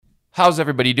How's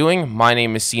everybody doing? My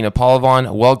name is Sina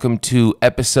Polavon. Welcome to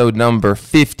episode number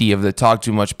 50 of the Talk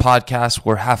Too Much podcast.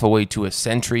 We're halfway to a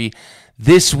century.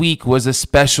 This week was a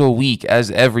special week,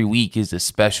 as every week is a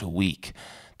special week.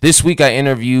 This week I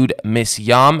interviewed Miss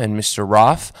Yam and Mr.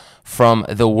 Roth from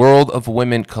the World of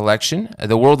Women collection.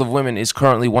 The World of Women is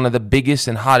currently one of the biggest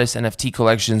and hottest NFT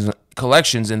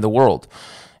collections in the world.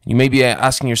 You may be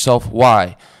asking yourself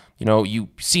why. You know, you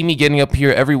see me getting up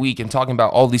here every week and talking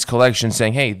about all these collections,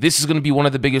 saying, hey, this is going to be one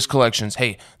of the biggest collections.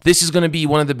 Hey, this is going to be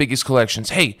one of the biggest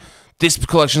collections. Hey, this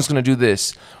collection is going to do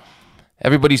this.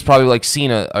 Everybody's probably like,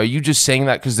 Sina, are you just saying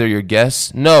that because they're your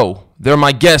guests? No, they're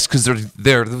my guests because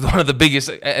they're one of the biggest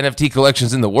NFT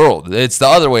collections in the world. It's the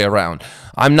other way around.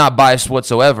 I'm not biased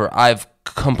whatsoever. I've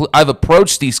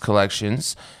approached these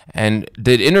collections and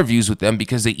did interviews with them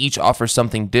because they each offer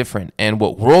something different. And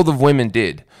what World of Women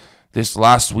did this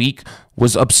last week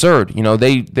was absurd. You know,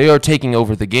 they are taking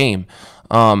over the game.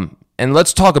 And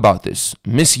let's talk about this.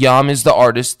 Miss Yam is the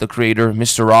artist, the creator.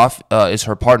 Mr. Roth is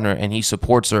her partner, and he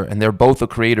supports her. And they're both the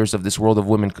creators of this World of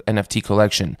Women NFT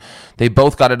collection. They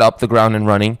both got it up the ground and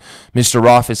running. Mr.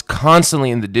 Roth is constantly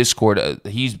in the Discord.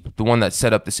 He's the one that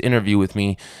set up this interview with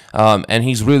me. And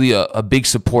he's really a big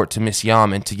support to Miss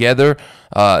Yam. And together,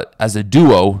 as a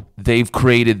duo, they've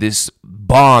created this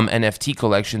bomb NFT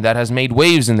collection that has made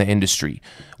waves in the industry.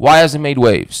 Why has it made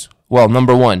waves? Well,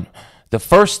 number one, the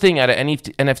first thing at any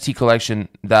NFT collection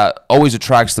that always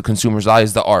attracts the consumer's eye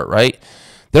is the art, right?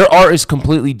 Their art is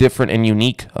completely different and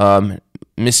unique.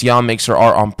 Miss Yam makes her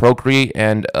art on Procreate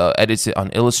and edits it on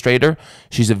Illustrator.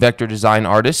 She's a vector design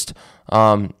artist.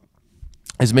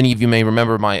 As many of you may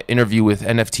remember my interview with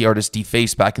NFT artist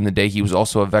Deface back in the day, he was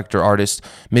also a vector artist.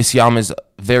 Miss Yam is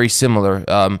very similar,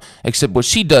 except what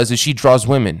she does is she draws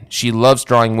women. She loves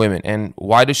drawing women. And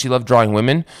why does she love drawing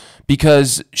women?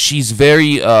 Because she's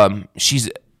she's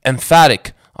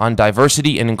emphatic on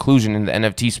diversity and inclusion in the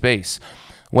NFT space.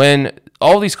 When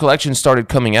all these collections started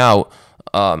coming out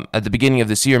at the beginning of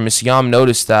this year, Miss Yam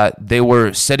noticed that they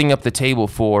were setting up the table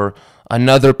for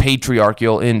another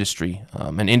patriarchal industry,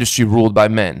 an industry ruled by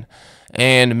men.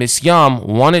 And Miss Yam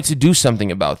wanted to do something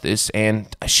about this,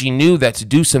 and she knew that to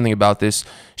do something about this,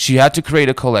 she had to create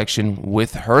a collection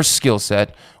with her skill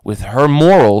set, with her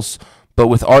morals, but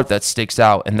with art that sticks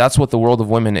out, and that's what the World of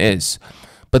Women is.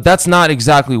 But that's not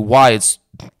exactly why it's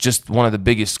just one of the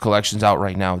biggest collections out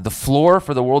right now. The floor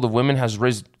for the World of Women has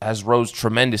rose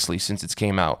tremendously since it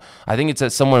came out. I think it's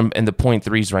at somewhere in the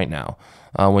 0.3s right now,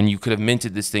 when you could have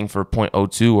minted this thing for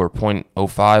 0.02 or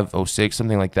 0.05, 06,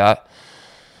 something like that.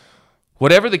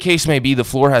 Whatever the case may be, the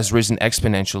floor has risen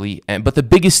exponentially, but the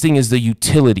biggest thing is the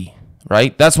utility,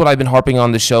 right? That's what I've been harping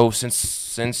on the show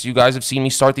since you guys have seen me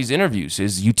start these interviews,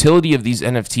 is utility of these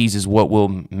NFTs is what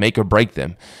will make or break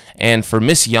them. And for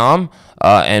Miss Yam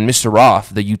and Mr.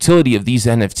 Roth, the utility of these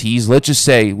NFTs, let's just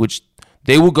say, which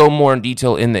they will go more in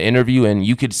detail in the interview, and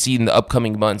you could see in the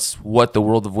upcoming months what the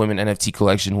World of Women NFT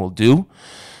collection will do.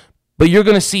 But you're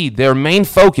going to see their main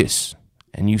focus,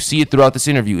 and you see it throughout this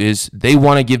interview, is they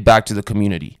want to give back to the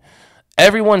community.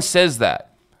 Everyone says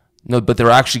that, no, but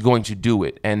they're actually going to do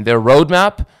it. And their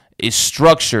roadmap is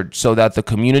structured so that the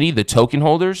community, the token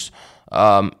holders,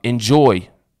 enjoy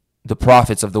the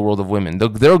profits of the World of Women.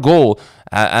 Their goal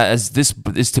as this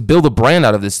is to build a brand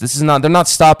out of this. They're not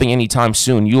stopping anytime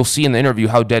soon. You'll see in the interview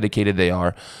how dedicated they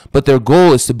are. But their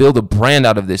goal is to build a brand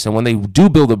out of this. And when they do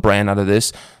build a brand out of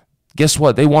this, guess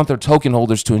what? They want their token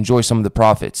holders to enjoy some of the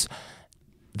profits.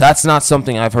 That's not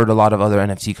something I've heard a lot of other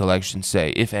NFT collections say,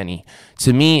 if any.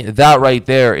 To me, that right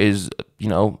there is,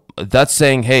 that's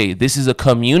saying, hey, this is a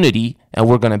community and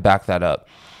we're going to back that up.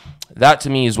 That to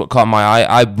me is what caught my eye.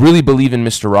 I really believe in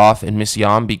Mr. Roth and Miss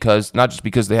Yam, because not just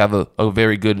because they have a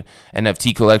very good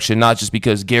NFT collection, not just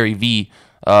because Gary Vee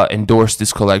endorsed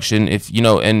this collection,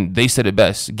 and they said it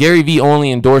best. Gary Vee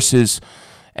only endorses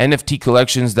NFT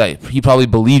collections that he probably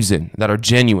believes in, that are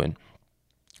genuine.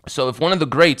 So if one of the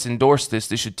greats endorsed this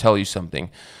should tell you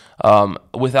something.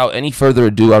 Without any further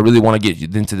ado, I really want to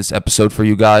get into this episode for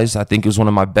you guys. I think it was one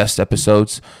of my best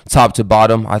episodes, top to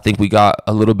bottom. I think we got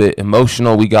a little bit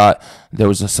emotional. There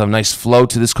was some nice flow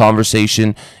to this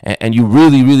conversation, and you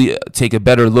really, really take a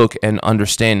better look and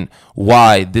understand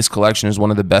why this collection is one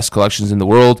of the best collections in the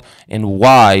world and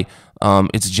why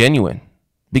it's genuine.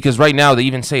 Because right now they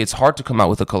even say it's hard to come out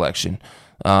with a collection.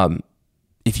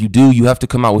 If you do, you have to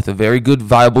come out with a very good,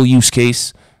 viable use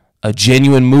case, a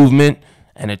genuine movement,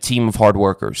 and a team of hard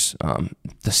workers.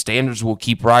 The standards will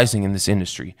keep rising in this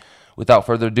industry. Without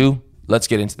further ado, let's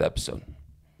get into the episode.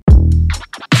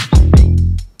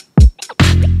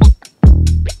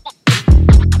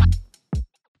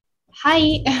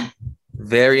 Hi.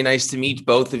 Very nice to meet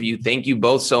both of you. Thank you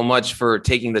both so much for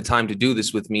taking the time to do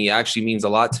this with me. It actually means a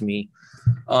lot to me.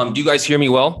 Do you guys hear me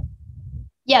well?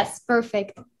 Yes,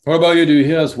 perfect. What about you? Do you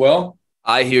hear us well?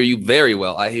 I hear you very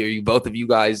well. I hear you, both of you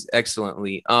guys,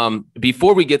 excellently.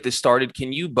 Before we get this started,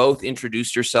 can you both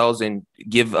introduce yourselves and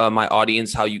give my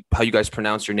audience how you guys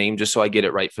pronounce your name, just so I get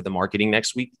it right for the marketing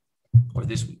next week or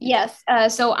this week? Yes.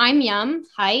 So I'm Yam.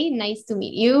 Hi, nice to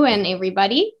meet you and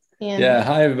everybody. And Yeah.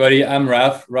 Hi, everybody. I'm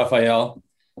Raphael.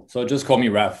 So just call me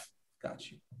Raf. Got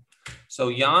you. So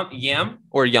Yam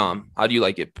or Yam? How do you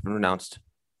like it pronounced?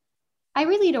 I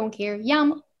really don't care.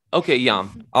 Yam. Okay,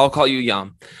 Yam. I'll call you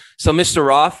Yam. So Mr.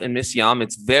 Roth and Miss Yam,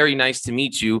 it's very nice to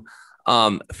meet you.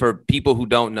 For people who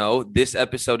don't know, this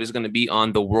episode is going to be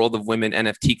on the World of Women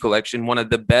NFT collection, one of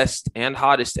the best and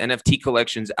hottest NFT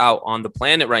collections out on the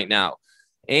planet right now.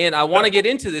 And I want to get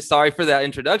into this. Sorry for that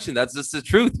introduction. That's just the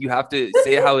truth. You have to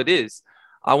say how it is.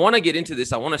 I want to get into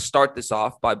this. I want to start this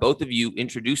off by both of you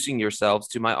introducing yourselves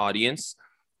to my audience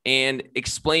and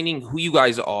explaining who you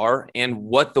guys are and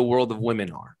what the World of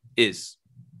Women is.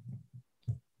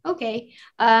 Okay.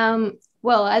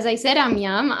 Well, as I said, I'm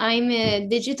Yam. I'm a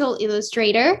digital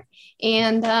illustrator,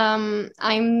 and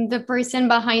I'm the person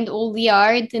behind all the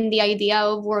art and the idea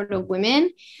of World of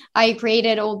Women. I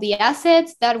created all the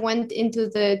assets that went into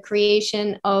the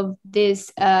creation of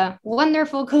this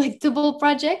wonderful collectible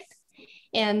project.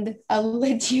 And I'll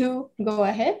let you go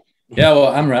ahead. Yeah, well,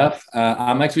 I'm Raf.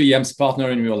 I'm actually Yam's partner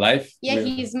in real life. Yeah,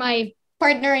 he's my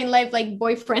partner in life, like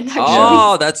boyfriend, actually.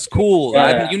 Oh, that's cool.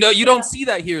 Yeah. You don't see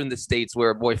that here in the States where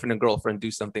a boyfriend and girlfriend do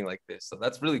something like this. So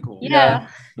that's really cool. Yeah.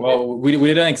 Well, we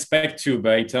didn't expect to,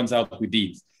 but it turns out we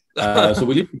did. So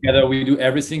we live together. We do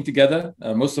everything together,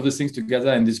 most of the things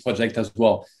together in this project as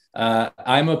well.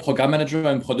 I'm a program manager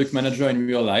and product manager in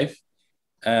real life.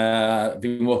 I've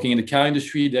been working in the car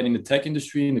industry, then in the tech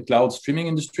industry, in the cloud streaming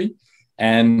industry.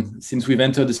 And since we've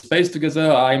entered the space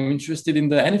together, I'm interested in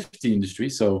the NFT industry.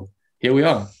 So here we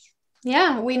are.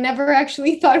 Yeah, we never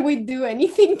actually thought we'd do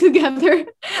anything together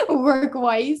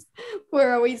work-wise.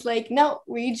 We're always like, no,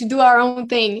 we each do our own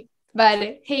thing.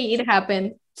 But hey, it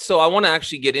happened. So I want to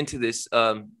actually get into this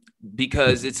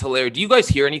because it's hilarious. Do you guys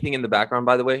hear anything in the background,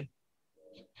 by the way?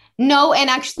 No, and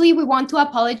actually we want to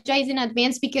apologize in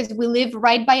advance because we live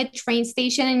right by a train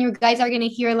station and you guys are going to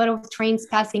hear a lot of trains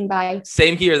passing by.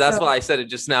 Same here. That's why I said it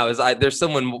just now. There's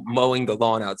someone mowing the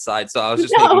lawn outside, so I was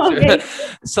just making sure. Okay.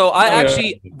 So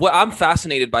what I'm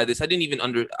fascinated by this, I didn't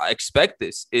even expect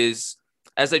this, is,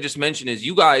 as I just mentioned, is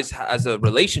you guys as a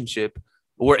relationship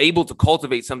were able to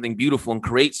cultivate something beautiful and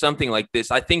create something like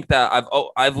this. I think that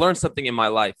I've learned something in my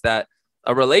life, that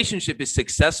a relationship is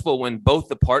successful when both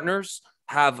the partners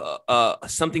have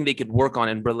something they could work on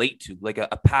and relate to, like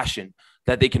a passion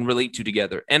that they can relate to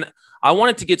together. And I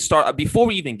wanted to get started before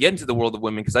we even get into the World of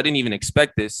Women, because I didn't even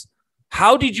expect this.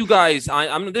 How did you guys,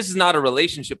 this is not a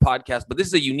relationship podcast, but this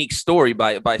is a unique story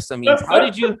by some means. How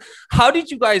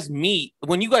did you guys meet?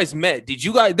 When you guys met,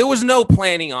 there was no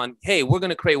planning on, hey, we're going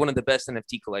to create one of the best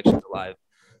NFT collections alive?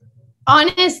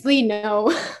 Honestly,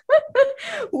 no.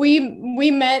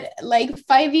 we met like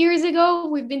 5 years ago.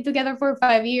 We've been together for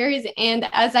 5 years. And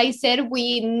as I said,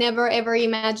 we never ever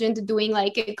imagined doing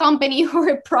like a company or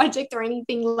a project or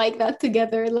anything like that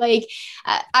together. Like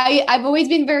I've always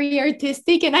been very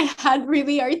artistic and I had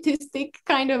really artistic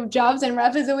kind of jobs. And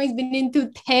Raf has always been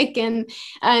into tech and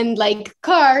like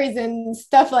cars and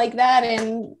stuff like that.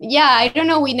 And yeah, I don't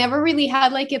know. We never really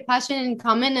had like a passion in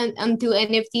common until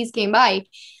NFTs came by.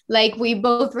 Like we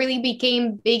both really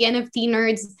became big NFT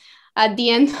nerds at the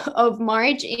end of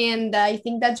March. And I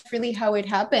think that's really how it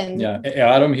happened. Yeah,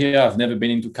 Adam here, I've never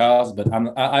been into cars, but I'm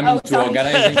into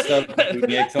organizing stuff,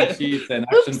 doing Excel sheets and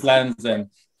action plans. And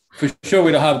for sure,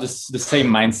 we don't have the same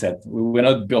mindset. We're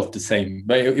not built the same,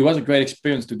 but it was a great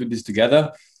experience to do this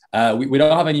together. We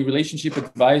don't have any relationship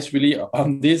advice really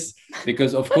on this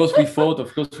because, of course,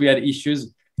 we had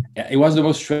issues. It was the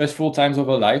most stressful times of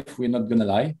our life. We're not going to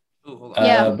lie.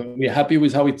 But we're happy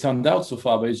with how it turned out so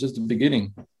far, but it's just the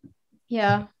beginning.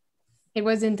 Yeah, it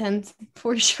was intense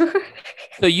for sure.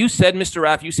 So you said, Mr.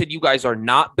 Raff, you guys are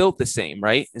not built the same,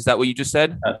 right? Is that what you just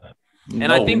said?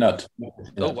 I think not.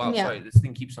 Oh, wow. Yeah. Sorry. This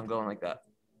thing keeps on going like that.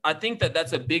 I think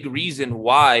that's a big reason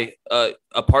why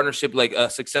a partnership, like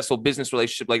a successful business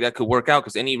relationship like that, could work out,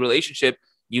 because any relationship,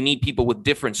 you need people with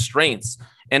different strengths.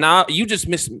 And you just,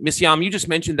 Miss Yam, you just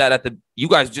mentioned that you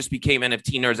guys just became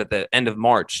NFT nerds at the end of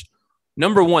March.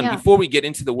 Number one, before we get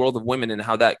into the World of Women and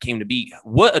how that came to be,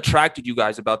 what attracted you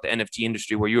guys about the NFT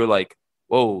industry where you were like,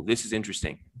 whoa, this is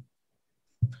interesting?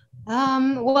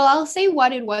 Well, I'll say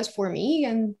what it was for me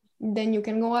and then you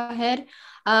can go ahead.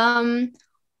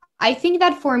 I think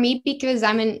that for me, because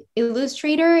I'm an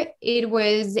illustrator, it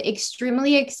was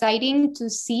extremely exciting to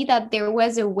see that there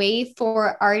was a way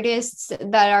for artists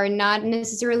that are not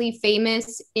necessarily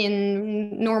famous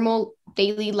in normal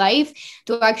daily life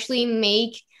to actually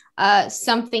make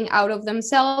something out of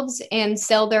themselves and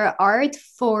sell their art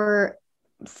for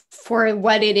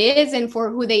what it is and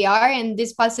for who they are, and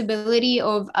this possibility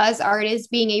of us artists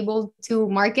being able to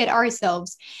market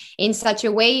ourselves in such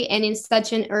a way and in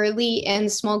such an early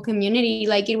and small community.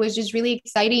 Like, it was just really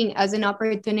exciting as an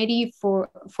opportunity for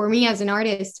me as an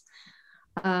artist.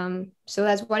 So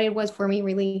that's what it was for me,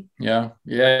 really. Yeah,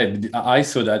 I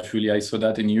saw that. Really, I saw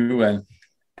that in you.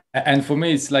 And for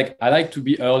me, it's like I like to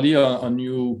be early on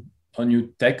new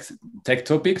tech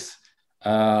topics.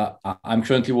 I'm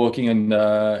currently working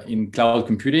in cloud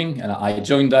computing, and I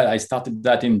joined that. I started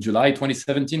that in July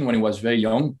 2017 when it was very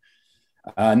young.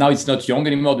 Now it's not young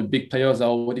anymore. The big players are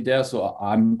already there. So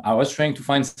I was trying to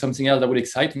find something else that would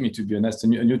excite me, to be honest, a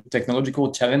new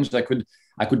technological challenge that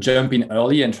I could jump in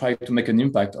early and try to make an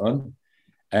impact on.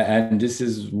 And this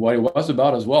is what it was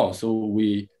about as well. So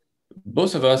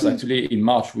both of us actually in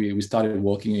March, we started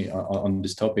working on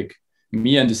this topic.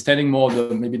 Me understanding more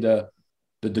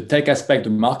the tech aspect, the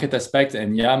market aspect,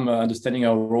 and Yam understanding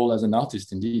our role as an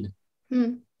artist, indeed.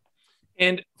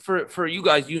 And for you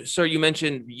guys,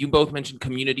 you both mentioned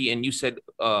community, and you said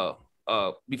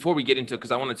before we get into it,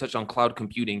 because I want to touch on cloud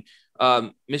computing,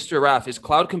 Mr. Raf, is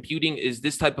cloud computing, is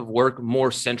this type of work more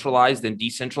centralized than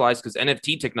decentralized? Because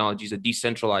NFT technology is a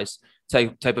decentralized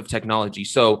type of technology.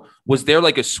 So was there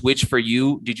like a switch for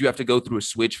you? Did you have to go through a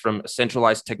switch from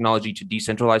centralized technology to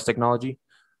decentralized technology?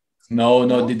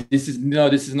 No, this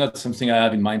is not something I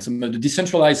have in mind. So the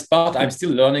decentralized part, I'm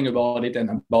still learning about it and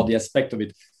about the aspect of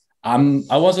it.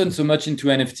 I wasn't so much into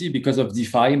NFT because of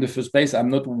DeFi in the first place. I'm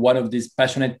not one of these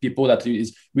passionate people that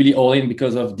is really all in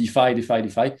because of DeFi.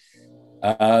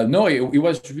 No, it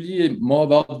was really more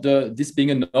about this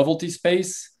being a novelty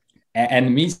space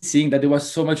and me seeing that there was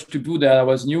so much to do that I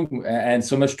was new and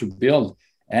so much to build.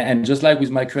 And just like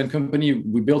with my current company,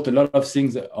 we built a lot of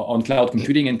things on cloud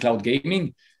computing and cloud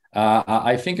gaming.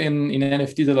 I think in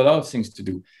NFTs, there's a lot of things to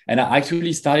do. And I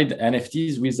actually started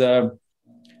NFTs with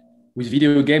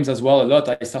video games as well a lot.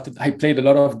 I played a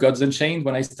lot of Gods Unchained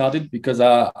when I started because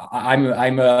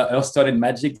I'm a Hearthstone and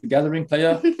Magic the Gathering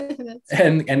player.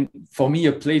 and for me,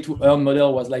 a play to earn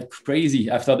model was like crazy.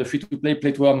 After the free to play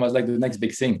to earn was like the next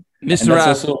big thing. Mr. Raff,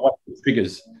 also what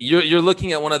triggers. You're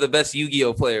looking at one of the best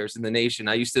Yu-Gi-Oh players in the nation.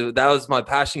 That was my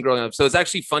passion growing up. So it's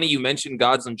actually funny you mentioned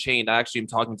Gods Unchained. I actually am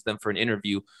talking to them for an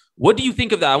interview. What do you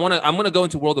think of that? I'm gonna go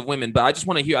into World of Women, but I just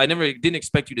want to hear. I didn't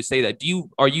expect you to say that. Do you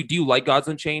like Gods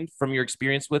Unchained from your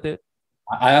experience with it?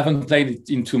 I haven't played it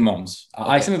in 2 months. Okay.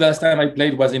 I think the last time I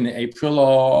played was in April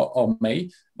or May.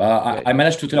 I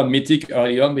managed to turn Mythic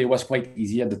early on, but it was quite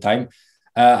easy at the time.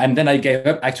 And then I gave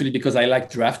up actually because I like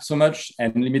draft so much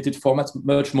and limited formats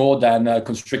much more than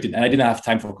constructed. And I didn't have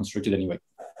time for constructed anyway.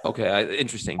 Okay,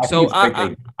 interesting. So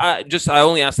I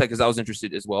only asked that because I was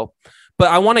interested as well. But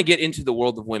I want to get into the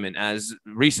World of Women, as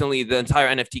recently the entire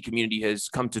NFT community has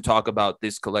come to talk about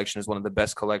this collection as one of the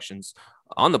best collections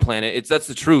on the planet. That's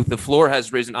the truth. The floor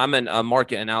has risen. I'm in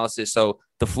market analysis, so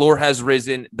the floor has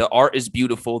risen. The art is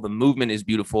beautiful. The movement is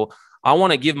beautiful. I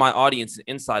want to give my audience an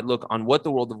inside look on what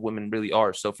the World of Women really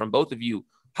are. So from both of you,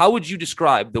 how would you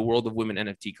describe the World of Women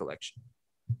NFT collection?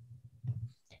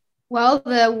 Well,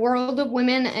 the World of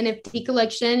Women NFT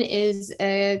collection is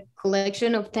a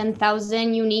collection of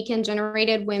 10,000 unique and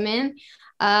generated women.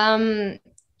 And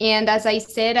as I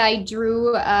said, I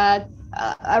drew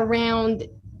around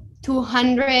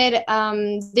 200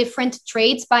 different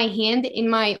traits by hand in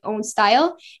my own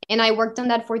style. And I worked on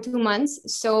that for 2 months.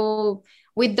 So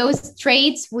with those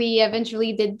traits, we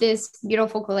eventually did this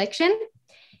beautiful collection.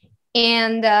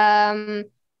 And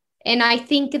I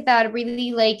think that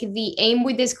really, like, the aim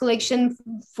with this collection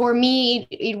for me,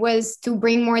 it was to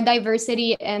bring more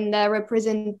diversity and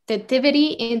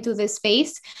representativity into the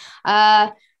space.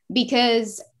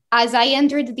 Because as I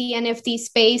entered the NFT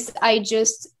space, I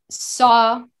just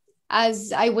saw,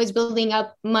 as I was building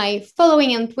up my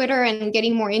following on Twitter and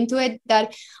getting more into it,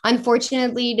 that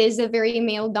unfortunately it is a very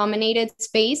male-dominated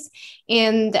space.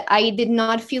 And I did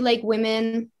not feel like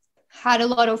women had a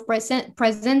lot of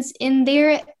presence in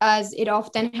there, as it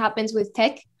often happens with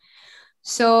tech.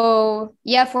 So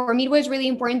yeah, for me, it was really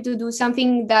important to do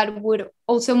something that would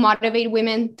also motivate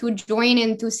women to join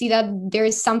and to see that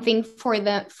there's something for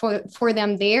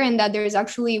them there, and that there's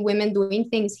actually women doing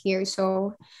things here.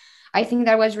 So I think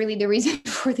that was really the reason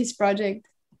for this project.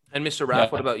 And Mr.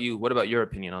 Raff, What about you? What about your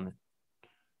opinion on it?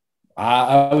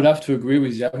 I would have to agree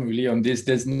with Jam really on this.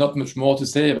 There's not much more to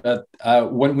say, but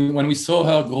when we saw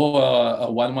her grow a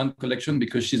 1-1 collection,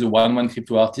 because she's a 1-1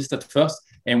 crypto artist at first,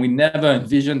 and we never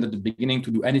envisioned at the beginning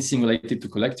to do anything related to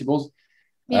collectibles.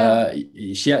 Yeah.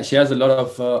 She has a lot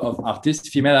of artists,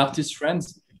 female artist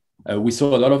friends. We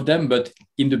saw a lot of them, but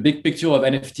in the big picture of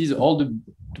NFTs, all the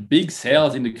big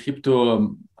sales in the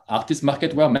crypto artist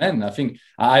market were men. I think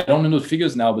I don't know the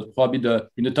figures now, but probably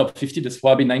in the top 50, there's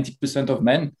probably 90% of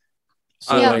men.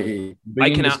 So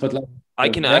I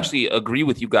can actually agree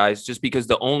with you guys, just because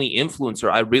the only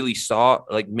influencer I really saw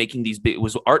like making these big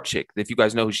was Art Chick. If you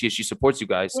guys know who she is, she supports you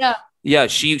guys. Yeah.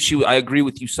 She I agree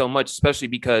with you so much, especially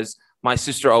because my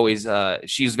sister always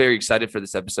she's very excited for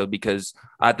this episode, because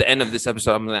at the end of this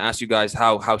episode, I'm going to ask you guys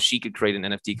how she could create an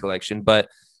NFT collection. But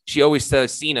she always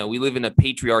says, Sina, we live in a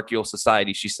patriarchal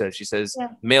society. She says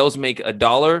males make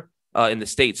 $1 in the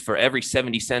States. For every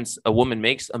 70 cents a woman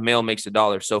makes, a male makes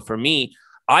 $1. So for me,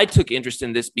 I took interest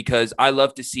in this because I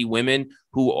love to see women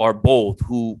who are bold,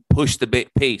 who push the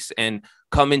pace and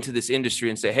come into this industry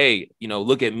and say, hey,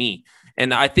 look at me.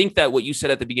 And I think that what you said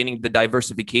at the beginning, the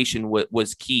diversification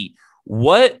was key.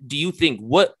 What do you think?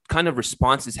 What kind of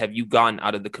responses have you gotten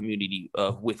out of the community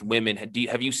with women?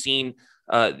 Have you seen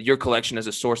your collection as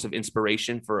a source of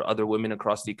inspiration for other women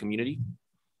across the community?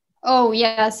 Oh,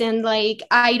 yes. And like,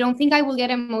 I don't think I will get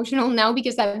emotional now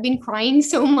because I've been crying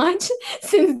so much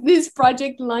since this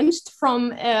project launched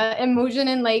from emotion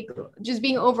and like just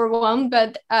being overwhelmed.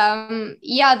 But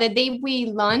yeah, the day we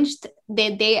launched,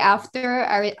 the day after,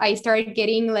 I started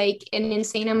getting like an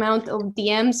insane amount of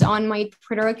DMs on my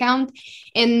Twitter account.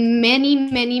 And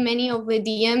many of the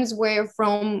DMs were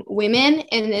from women,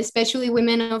 and especially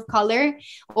women of color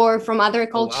or from other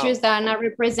cultures that are not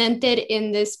represented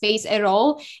in this space at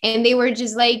all. And they were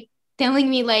just like telling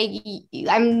me like,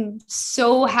 I'm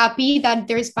so happy that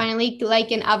there's finally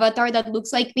like an avatar that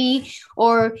looks like me,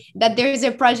 or that there's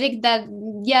a project that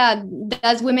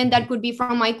that's women that could be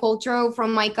from my culture or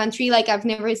from my country. Like I've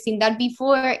never seen that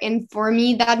before. And for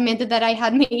me, that meant that I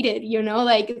had made it,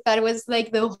 like that was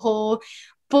like the whole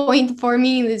point for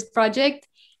me in this project.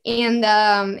 And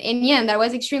yeah, that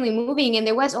was extremely moving. And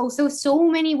there was also so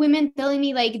many women telling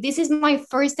me like, this is my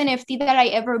first NFT that I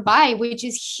ever buy, which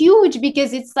is huge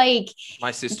because it's like, my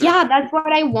sister, yeah, that's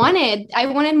what I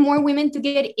wanted more women to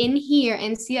get in here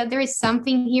and see that there is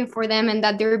something here for them and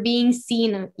that they're being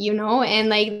seen, and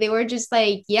like they were just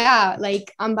like, yeah,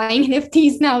 like I'm buying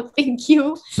NFTs now, thank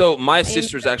you. So my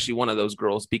sister's actually one of those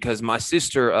girls, because my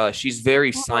sister, she's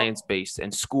very science-based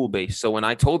and school-based. So when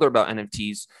I told her about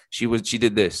NFTs, she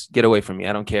did this. Get away from me.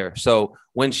 I don't care. So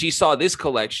when she saw this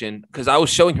collection, because I was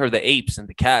showing her the apes and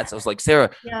the cats, I was like, Sarah,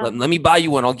 let me buy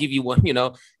you one. I'll give you one,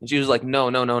 and she was like, no,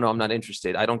 I'm not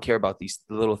interested. I don't care about these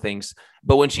little things.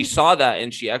 But when she saw that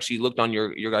and she actually looked on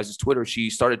your guys' Twitter, she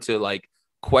started to like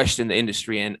question the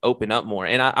industry and open up more.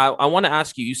 And I want to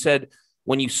ask you, you said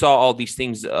when you saw all these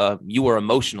things, you were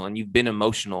emotional, and you've been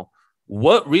emotional.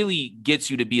 What really gets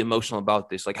you to be emotional about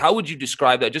this? Like, how would you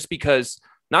describe that? Just because,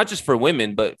 not just for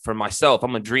women, but for myself,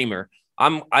 I'm a dreamer.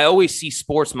 I always see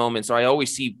sports moments, or I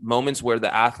always see moments where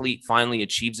the athlete finally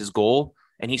achieves his goal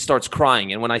and he starts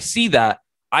crying. And when I see that,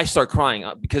 I start crying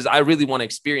because I really want to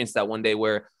experience that one day,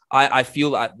 where I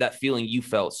feel that feeling you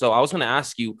felt. So I was going to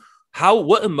ask you,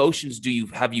 what emotions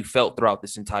have you felt throughout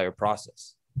this entire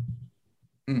process?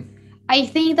 I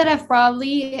think that I've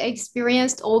probably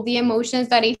experienced all the emotions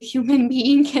that a human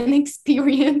being can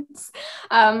experience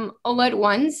all at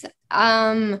once.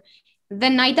 The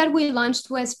night that we launched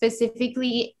was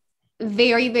specifically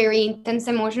very, very intense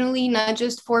emotionally, not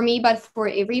just for me, but for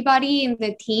everybody in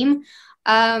the team.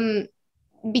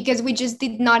 Because we just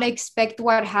did not expect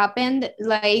what happened.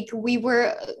 Like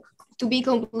to be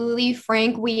completely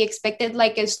frank, we expected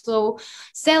like a slow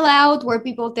sellout where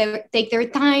people take their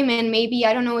time, and maybe,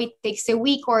 I don't know, it takes a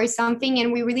week or something.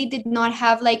 And we really did not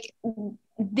have like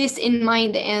this in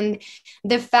mind. And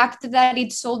the fact that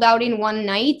it sold out in one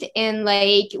night, and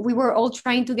like we were all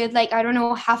trying to get like, I don't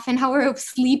know, half an hour of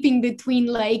sleeping between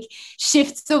like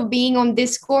shifts of being on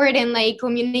Discord and like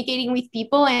communicating with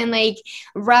people. And like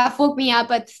Raph woke me up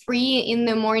at 3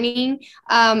 a.m.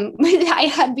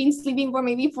 I had been sleeping for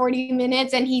maybe 40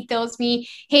 minutes, and he tells me,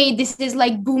 hey, this is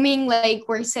like booming, like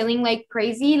we're selling like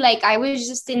crazy. Like I was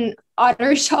just in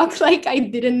utter shock. Like I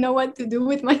didn't know what to do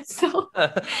with myself.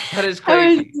 That is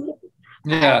crazy.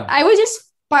 I was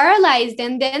just paralyzed.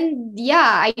 And then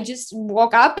I just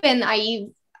woke up, and I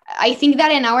I think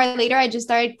that an hour later, I just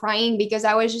started crying because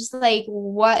I was just like,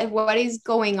 what is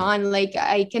going on? Like,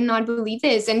 I cannot believe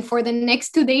this. And for the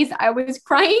next 2 days, I was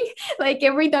crying. Like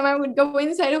every time I would go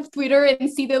inside of Twitter and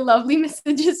see the lovely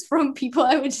messages from people,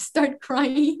 I would just start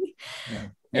crying.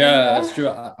 Yeah, that's true.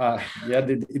 Yeah,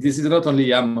 this is not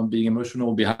only being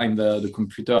emotional behind the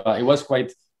computer. It was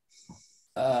quite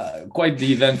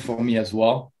the event for me as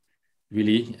well,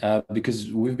 really,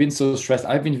 because we've been so stressed.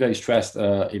 I've been very stressed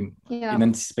in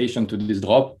anticipation to this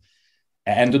drop.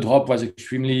 And the drop was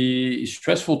extremely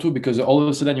stressful too, because all of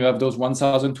a sudden you have those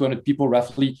 1,200 people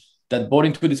roughly that bought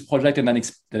into this project, and then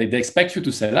they expect you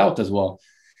to sell out as well.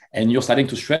 And you're starting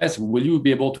to stress, will you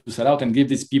be able to sell out and give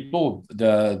these people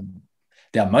their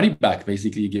money back,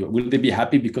 basically? Will they be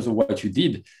happy because of what you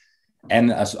did?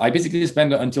 And I basically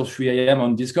spent until 3 a.m.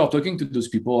 on Discord talking to those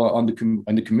people on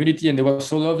the community, and they were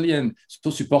so lovely and so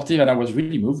supportive. And I was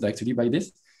really moved actually by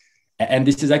this. And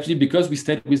this is actually because we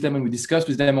stayed with them and we discussed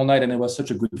with them all night, and it was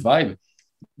such a good vibe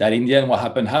that in the end, what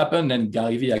happened. And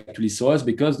Gary Vee actually saw us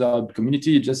because the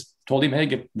community just told him,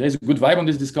 hey, there's a good vibe on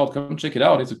this Discord. Come check it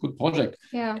out. It's a good project.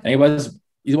 Yeah. And it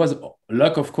was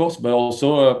luck, of course, but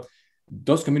also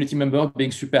those community members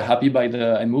being super happy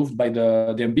and moved by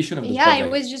the ambition of the project. It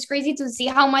was just crazy to see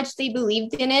how much they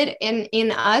believed in it and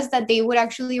in us, that they would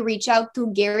actually reach out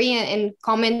to Gary and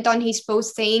comment on his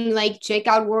post saying like, check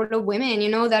out World of Women,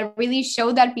 that really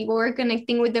showed that people were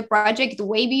connecting with the project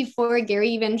way before Gary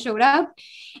even showed up.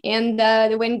 And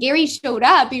when Gary showed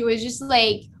up, it was just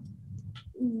like,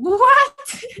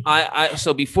 what?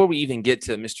 So before we even get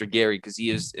to Mr. Gary, because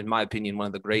he is, in my opinion, one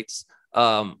of the greats,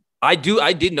 I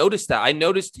did notice that. I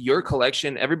noticed your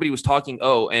collection. Everybody was talking.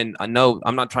 Oh, and I know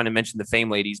I'm not trying to mention the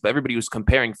Fame Ladies, but everybody was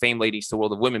comparing Fame Ladies to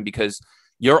World of Women because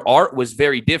your art was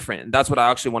very different. And that's what I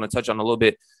actually want to touch on a little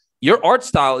bit. Your art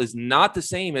style is not the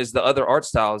same as the other art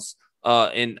styles.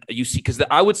 And you see, because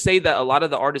I would say that a lot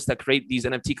of the artists that create these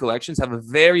NFT collections have a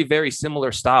very, very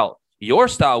similar style. Your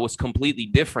style was completely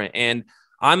different. And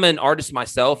I'm an artist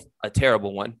myself, a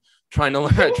terrible one, trying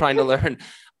to learn.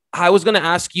 I was going to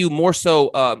ask you more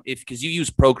so because you use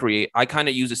Procreate. I kind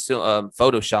of use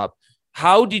Photoshop.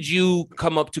 How did you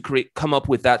come up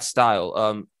with that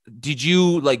style?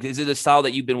 Is it a style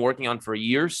that you've been working on for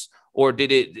years, or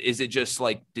did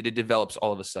it develop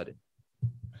all of a sudden?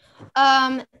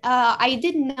 I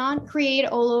did not create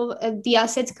all of the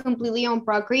assets completely on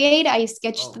Procreate. I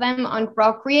sketched them on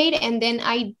Procreate, and then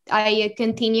I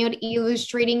continued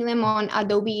illustrating them on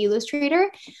Adobe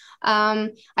Illustrator.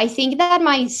 I think that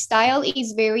my style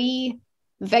is very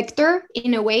vector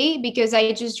in a way, because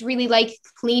I just really like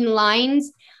clean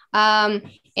lines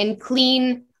and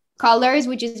clean colors,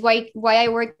 which is why I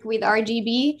work with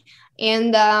RGB.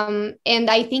 And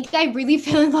I think I really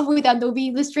fell in love with Adobe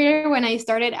Illustrator when I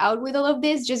started out with all of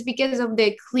this, just because of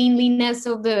the cleanliness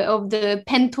of the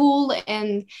pen tool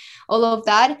and all of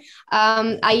that.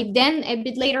 I then a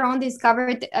bit later on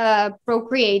discovered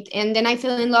Procreate, and then I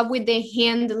fell in love with the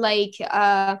hand,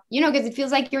 because it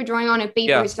feels like you're drawing on a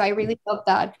paper. Yeah. So I really love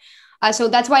that. So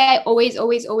that's why I always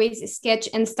sketch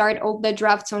and start all the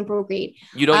drafts on Procreate.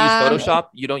 You don't use Photoshop?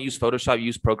 You don't use Photoshop, you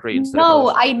use Procreate instead of No,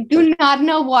 Photoshop? I do not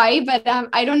know why, but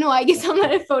I don't know. I guess I'm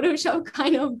not a Photoshop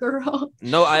kind of girl.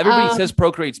 No, everybody says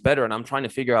Procreate's better, and I'm trying to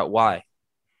figure out why.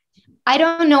 I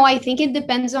don't know. I think it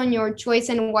depends on your choice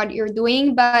and what you're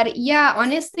doing. But yeah,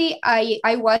 honestly, I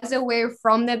was aware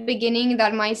from the beginning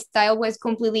that my style was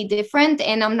completely different.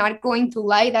 And I'm not going to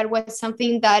lie, that was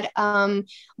something that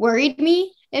worried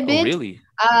me a bit. Oh, really?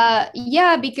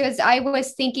 Yeah, because I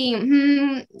was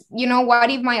thinking,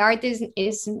 what if my art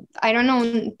is I don't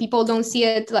know, people don't see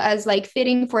it as like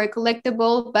fitting for a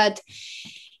collectible, but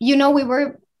we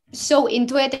were so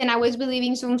into it, and I was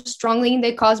believing so strongly in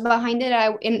the cause behind it,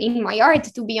 in my art,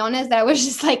 to be honest, that I was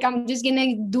just like, I'm just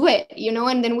gonna do it,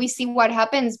 and then we see what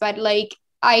happens. But like,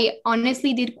 I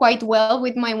honestly did quite well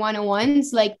with my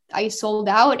one-on-ones. Like, I sold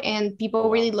out and people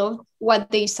really loved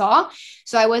what they saw.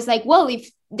 So I was like, well,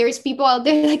 if there's people out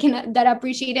there that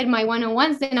appreciated my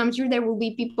one-on-ones, then I'm sure there will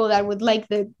be people that would like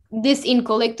this in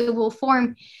collectible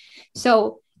form.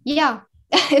 So yeah.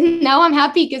 Now I'm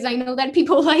happy because I know that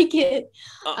people like it.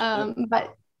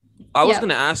 But I was going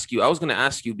to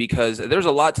ask you because there's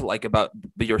a lot to like about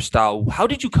your style. How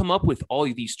did you come up with all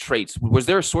of these traits? Was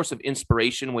there a source of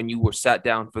inspiration when you were sat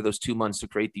down for those 2 months to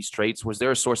create these traits? Was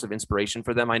there a source of inspiration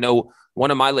for them? I know one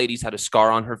of my ladies had a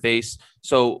scar on her face.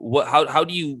 So how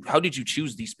did you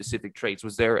choose these specific traits?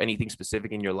 Was there anything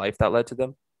specific in your life that led to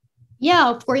them? Yeah,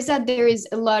 of course that there is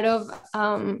a lot of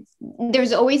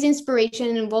there's always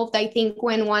inspiration involved, I think,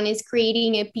 when one is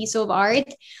creating a piece of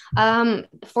art.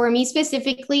 For me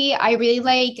specifically, I really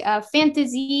like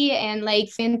fantasy and like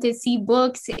fantasy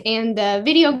books and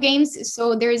video games,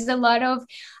 so there's a lot of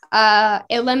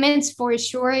elements for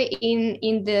sure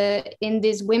in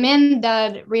these women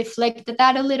that reflect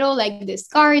that a little, like the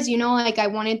scars, like I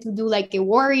wanted to do like a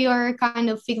warrior kind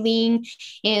of feeling,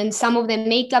 and some of the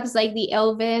makeups like the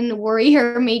elven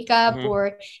warrior makeup,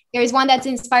 or there's one that's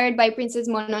inspired by Princess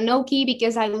Mononoke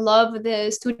because I love the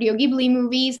Studio Ghibli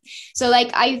movies. So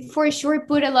like I for sure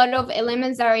put a lot of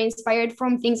elements that are inspired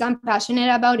from things I'm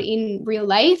passionate about in real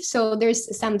life. So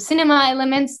there's some cinema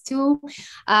elements too,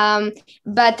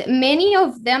 but many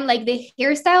of them, like the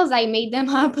hairstyles, I made them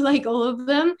up, like all of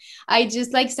them. I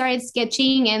just like started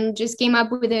sketching and just came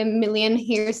up with a million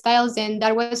hairstyles, and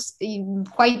that was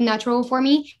quite natural for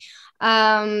me.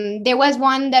 There was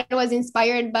one that was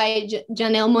inspired by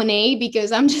Janelle Monáe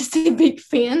because I'm just a big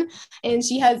fan and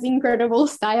she has incredible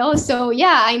style. So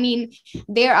yeah, I mean,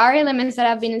 there are elements that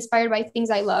have been inspired by things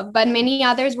I love, but many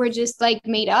others were just like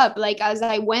made up. Like as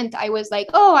I went, I was like,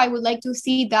 oh, I would like to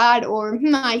see that, or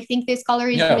I think this color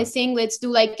is missing. Let's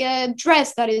do like a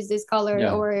dress that is this color,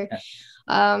 or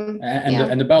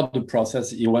and about the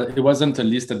process, it wasn't a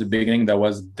list at the beginning that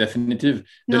was definitive.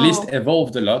 The list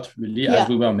evolved a lot, really, as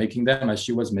we were making them, as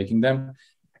she was making them.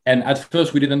 And at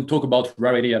first, we didn't talk about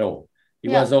rarity at all. It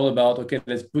was all about, okay,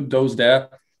 let's put those there.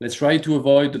 Let's try to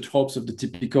avoid the tropes of the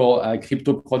typical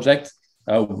crypto project.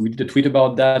 We did a tweet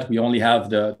about that. We only have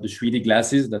the 3D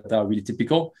glasses that are really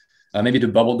typical. Maybe the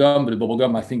bubble gum, but the bubble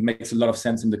gum I think makes a lot of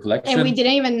sense in the collection. And we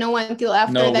didn't even know until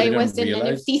after that it was an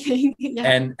NFT thing.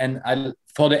 And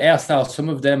for the hairstyle, some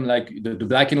of them, like the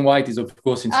black and white, is of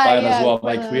course inspired as well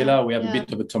by Cruella. We have a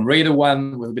bit of a Tomb Raider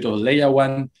one, with a bit of a Leia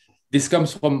one. This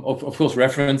comes from, of course,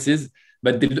 references,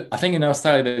 but I think in our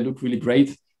style they look really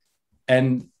great.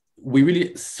 And we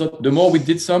really, so the more we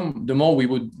did some, the more we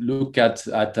would look at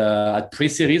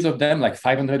pre-series of them, like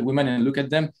 500 women, and look at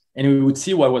them. And we would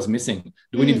see what was missing.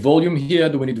 Do we need volume here?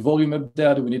 Do we need volume up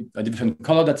there? Do we need a different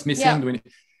color that's missing?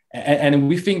 And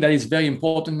we think that is very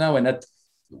important now. And that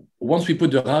once we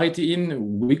put the rarity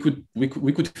in, we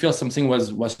could feel something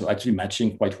was actually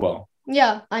matching quite well.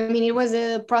 Yeah, I mean, it was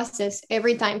a process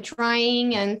every time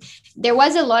trying, and there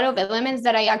was a lot of elements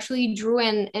that I actually drew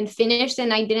and finished,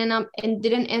 and I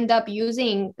didn't end up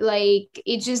using. Like,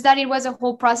 it's just that it was a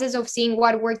whole process of seeing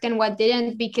what worked and what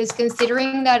didn't, because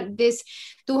considering that this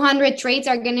 200 traits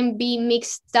are going to be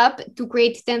mixed up to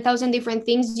create 10,000 different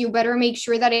things, you better make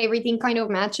sure that everything kind of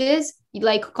matches,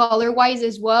 like color wise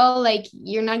as well. Like,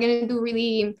 you're not going to do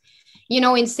really,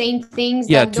 insane things.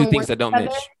 Yeah, two things that don't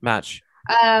match.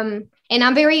 And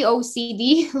I'm very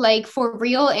OCD, like for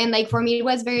real. And like for me, it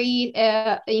was very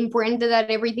important that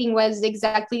everything was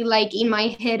exactly like in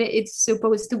my head it's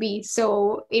supposed to be.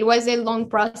 So it was a long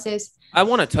process. I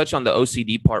want to touch on the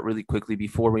OCD part really quickly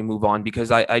before we move on,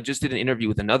 because I just did an interview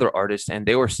with another artist and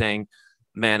they were saying,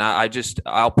 man,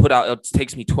 I'll put out, it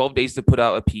takes me 12 days to put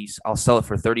out a piece. I'll sell it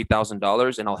for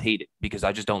 $30,000 and I'll hate it because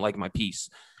I just don't like my piece.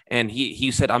 And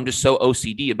he said, I'm just so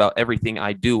OCD about everything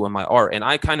I do in my art. And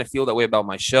I kind of feel that way about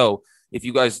my show. If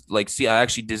you guys see, I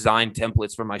actually designed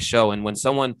templates for my show. And when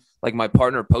someone like my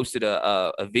partner posted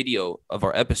a video of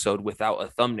our episode without a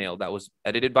thumbnail that was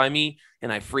edited by me,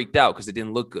 and I freaked out because it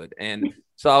didn't look good. And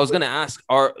so I was going to ask,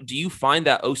 do you find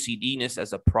that OCD-ness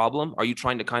as a problem? Are you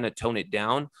trying to kind of tone it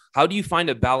down? How do you find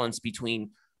a balance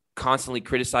between constantly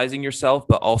criticizing yourself,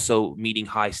 but also meeting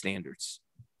high standards?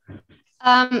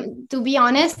 To be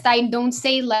honest, I don't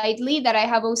say lightly that I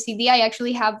have OCD. I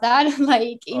actually have that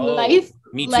like in life.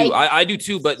 Me too. Like, I do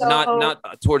too, but not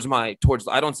towards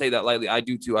I don't say that lightly. I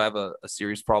do too. I have a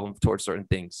serious problem towards certain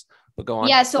things, but go on.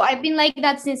 Yeah. So I've been like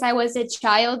that since I was a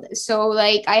child. So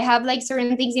like I have like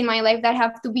certain things in my life that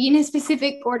have to be in a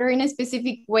specific order, in a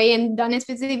specific way, and done a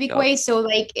specific way. So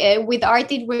like with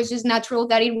art, it was just natural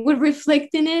that it would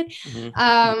reflect in it.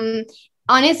 Mm-hmm.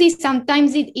 Honestly,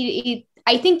 sometimes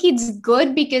I think it's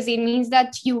good because it means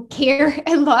that you care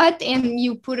a lot and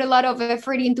you put a lot of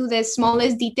effort into the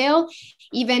smallest detail,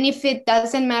 even if it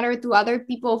doesn't matter to other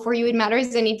people. For you, it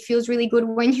matters, and it feels really good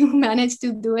when you manage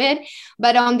to do it.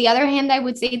 But on the other hand, I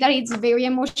would say that it's very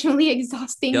emotionally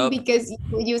exhausting because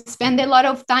you spend a lot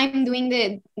of time doing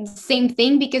the same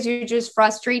thing because you're just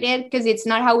frustrated because it's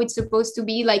not how it's supposed to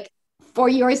be, like for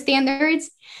your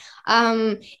standards.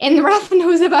 And Raph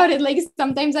knows about it. Like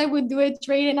sometimes I would do a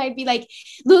trade and I'd be like,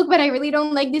 look, but I really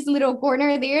don't like this little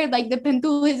corner there. Like the pen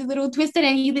tool is a little twisted,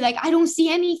 and he'd be like, I don't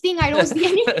see anything. And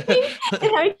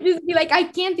I'd just be like, I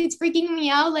can't, it's freaking me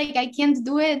out. Like I can't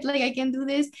do it. Like I can't do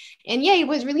this. And yeah, it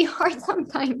was really hard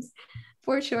sometimes.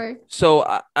 For sure. So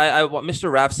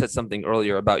Mr. Raff said something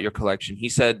earlier about your collection. He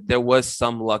said there was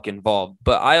some luck involved,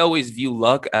 but I always view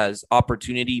luck as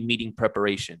opportunity meeting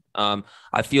preparation.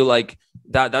 I feel like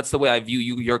that's the way I view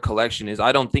your collection is.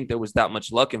 I don't think there was that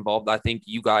much luck involved. I think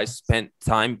you guys spent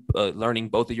time learning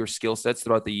both of your skill sets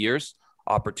throughout the years.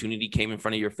 Opportunity came in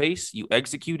front of your face. You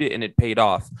executed and it paid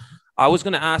off. I was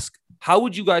going to ask, how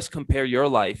would you guys compare your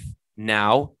life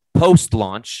now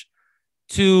post-launch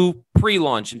to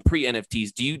pre-launch and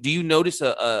pre-NFTs? Do you notice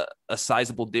a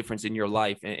sizable difference in your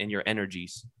life and your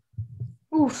energies?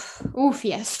 Oof,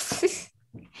 yes.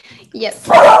 Yes.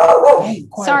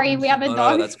 Sorry, we have a dog.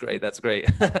 No, that's great. That's great.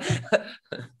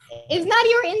 It's not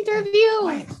your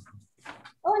interview.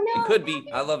 Oh no. It could be.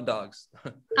 I love dogs.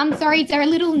 I'm sorry, it's our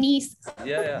little niece.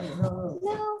 Yeah. No.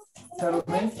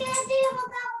 Salome?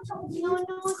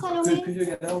 No,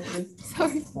 Salome.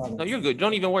 Sorry. No, you're good.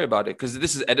 Don't even worry about it because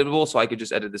this is editable, so I could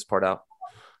just edit this part out.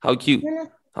 How cute.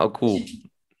 No. How cool.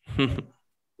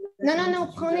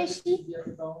 No. Prends les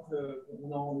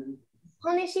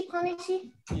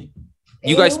chi.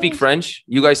 You guys speak French?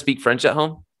 You guys speak French at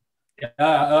home?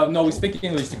 No, we speak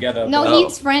English together. No,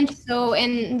 he's French, so,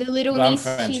 and the little niece,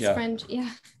 she's French. Yeah.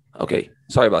 Okay.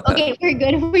 Sorry about that. Okay, we're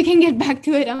good. We can get back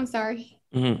to it. I'm sorry.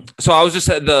 Mm-hmm. So I was just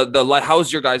saying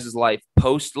how's your guys' life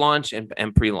post-launch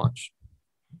and pre-launch?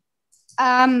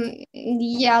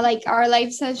 Yeah, like our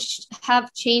lives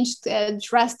have changed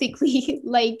drastically.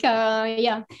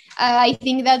 I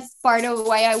think that's part of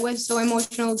why I was so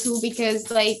emotional too,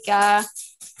 because I've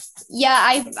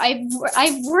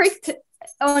worked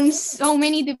on so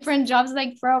many different jobs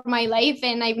like throughout my life,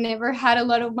 and I've never had a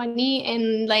lot of money,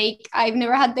 and like I've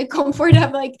never had the comfort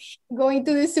of like going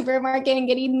to the supermarket and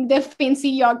getting the fancy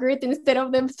yogurt instead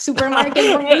of the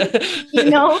supermarket brand,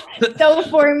 So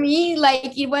for me,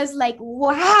 like it was like,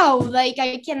 wow, like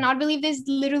I cannot believe this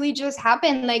literally just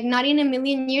happened. Like not in a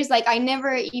million years. Like I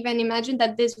never even imagined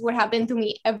that this would happen to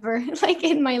me ever, like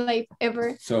in my life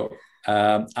ever. So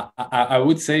I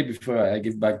would say before I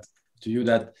give back to you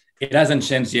that it hasn't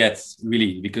changed yet,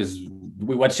 really, because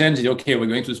what changed is, okay, we're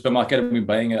going to the supermarket and we're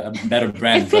buying a better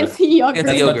brand. But yogurt.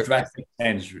 That's not drastic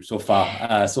change so far.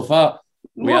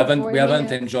 We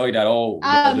haven't enjoyed at all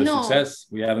the success.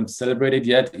 We haven't celebrated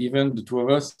yet, even the two of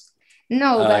us.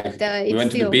 No, but we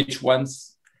went to the beach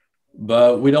once,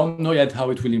 but we don't know yet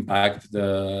how it will impact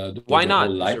the Why not,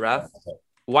 whole life. Giraffe?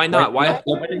 Why not? Why not?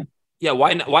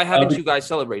 Why haven't you guys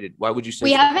celebrated? Why would you say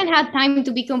we haven't had time,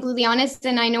 to be completely honest?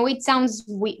 And I know it sounds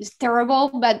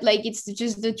terrible, but like it's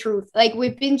just the truth. Like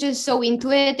we've been just so into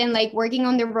it and like working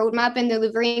on the roadmap and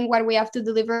delivering what we have to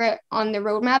deliver on the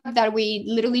roadmap that we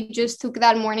literally just took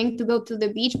that morning to go to the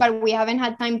beach, but we haven't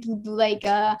had time to do like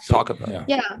talk about it.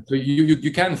 Yeah. So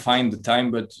you can find the time,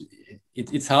 but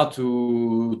it's hard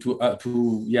to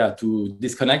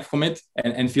disconnect from it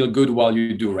and feel good while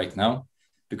you do right now.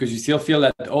 Because you still feel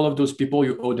that all of those people,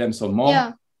 you owe them some more.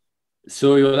 Yeah.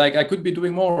 So you're like, I could be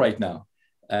doing more right now.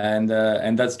 And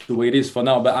that's the way it is for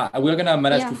now. But we're going to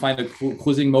manage to find a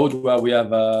cruising mode where we have,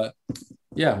 where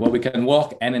we can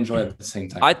work and enjoy at the same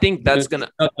time. I think that's going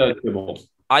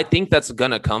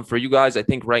to come for you guys. I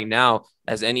think right now,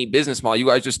 as any business model, you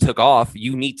guys just took off.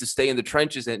 You need to stay in the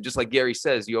trenches. And just like Gary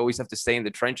says, you always have to stay in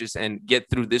the trenches and get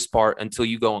through this part until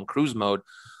you go on cruise mode.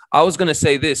 I was going to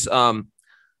say this.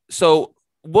 So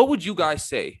what would you guys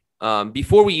say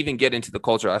before we even get into the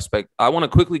culture aspect? I want to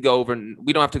quickly go over, and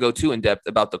we don't have to go too in depth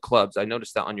about the clubs. I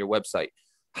noticed that on your website.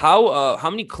 How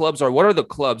many clubs what are the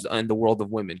clubs in the world of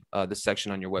women? The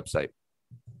section on your website.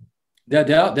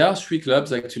 There are 3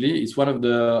 clubs actually. It's one of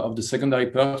the secondary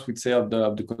perks, we'd say, of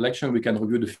the collection. We can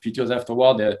review the features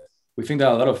afterward. We think there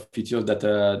are a lot of features that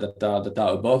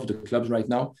are above the clubs right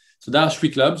now. So there are 3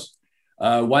 clubs.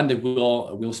 One that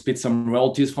will split some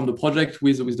royalties from the project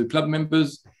with the club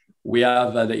members. We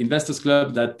have the Investors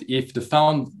Club that if the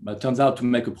fund turns out to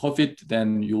make a profit,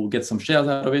 then you'll get some shares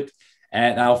out of it.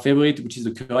 And our favorite, which is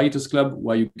the Curators Club,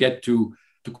 where you get to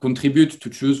contribute to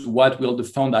choose what will the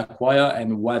fund acquire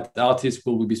and what artists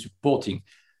will we be supporting.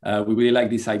 We really like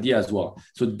this idea as well.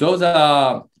 So those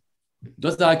are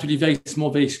actually very small,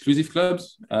 very exclusive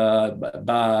clubs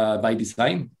by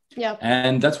design. Yeah,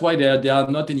 and that's why they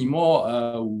are not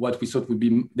anymore what we thought would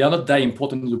be. They are not that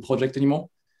important in the project anymore.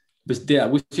 but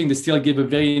we think they still give a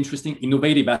very interesting,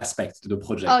 innovative aspect to the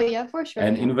project. Oh yeah, for sure.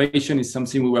 And innovation is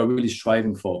something we were really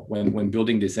striving for when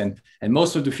building this. And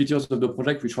most of the features of the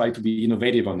project, we try to be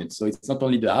innovative on it. So it's not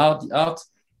only the art,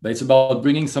 but it's about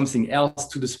bringing something else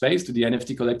to the space, to the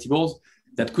NFT collectibles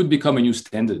that could become a new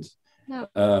standard.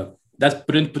 No. That's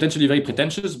potentially very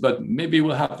pretentious, but maybe it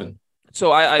will happen.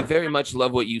 So I very much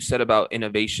love what you said about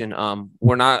innovation.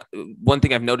 One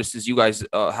thing I've noticed is you guys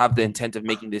have the intent of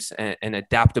making this an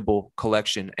adaptable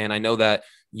collection. And I know that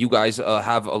you guys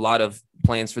have a lot of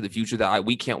plans for the future that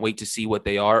we can't wait to see what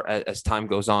they are as time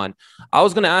goes on. I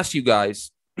was going to ask you guys,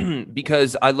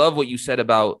 because I love what you said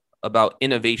about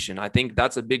innovation. I think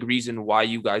that's a big reason why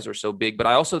you guys are so big, but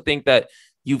I also think that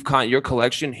your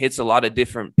collection hits a lot of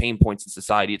different pain points in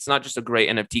society. It's not just a great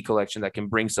NFT collection that can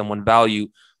bring someone value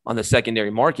on the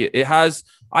secondary market. It has,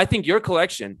 I think your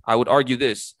collection, I would argue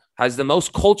this, has the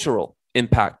most cultural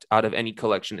impact out of any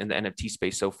collection in the NFT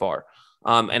space so far.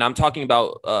 And I'm talking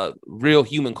about real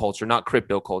human culture, not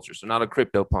crypto culture. So not a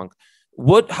crypto punk.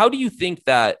 How do you think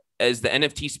that as the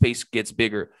NFT space gets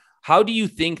bigger, how do you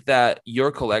think that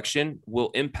your collection will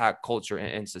impact culture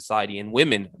and society and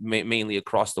women mainly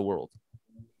across the world?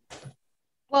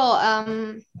 Well,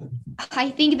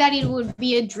 I think that it would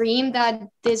be a dream that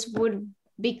this would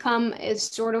become a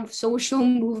sort of social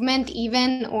movement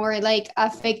even, or like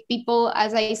affect people,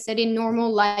 as I said, in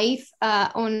normal life,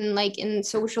 on like in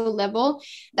social level.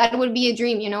 That would be a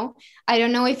dream, you know. I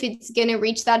don't know if it's gonna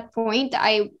reach that point.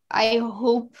 I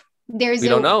hope there's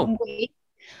a way.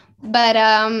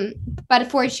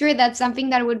 But for sure, that's something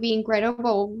that would be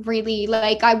incredible, really.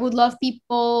 Like, I would love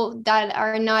people that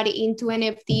are not into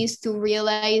NFTs to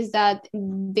realize that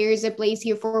there's a place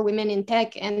here for women in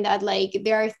tech, and that like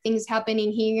there are things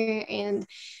happening here, and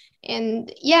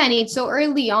yeah, and it's so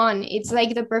early on. It's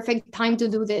like the perfect time to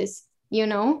do this, you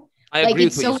know. I agree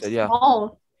with what you said, yeah.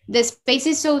 Small. The space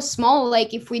is so small.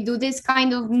 Like, if we do this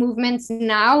kind of movements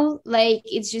now, like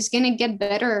it's just gonna get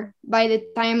better by the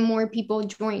time more people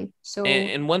join. So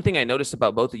and one thing I noticed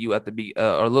about both of you at the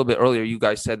or a little bit earlier, you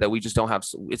guys said that we just don't have.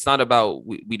 It's not about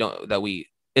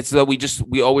it's that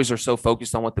we always are so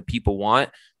focused on what the people want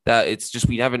that it's just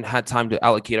we haven't had time to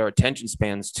allocate our attention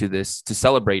spans to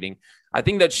celebrating. I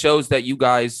think that shows that you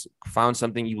guys found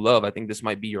something you love. I think this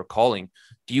might be your calling.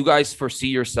 Do you guys foresee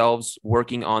yourselves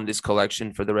working on this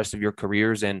collection for the rest of your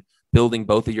careers and building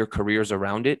both of your careers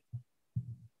around it?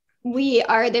 We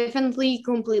are definitely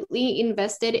completely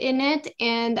invested in it.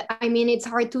 And I mean, it's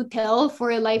hard to tell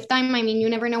for a lifetime. I mean, you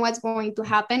never know what's going to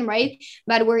happen, right?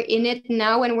 But we're in it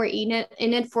now, and we're in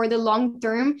it for the long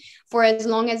term, for as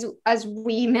long as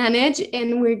we manage,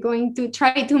 and we're going to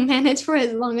try to manage for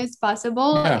as long as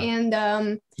possible. Yeah.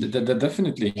 And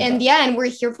definitely. And yeah, and we're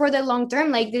here for the long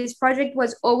term. Like, this project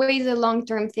was always a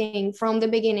long-term thing from the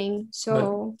beginning.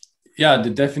 So yeah,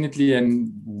 definitely.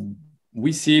 And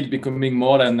we see it becoming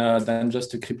more than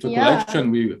just a crypto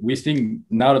collection. We think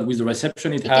now that with the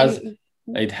reception it's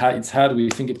had, we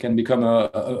think it can become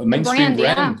a mainstream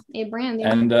brand. Yeah. A brand,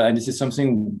 yeah. And this is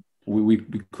something we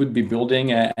could be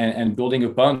building and building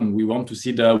upon. We want to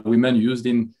see the women used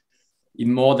in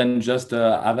more than just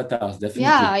avatars. Definitely.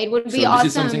 Yeah, it would be awesome. This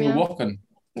is something we work on.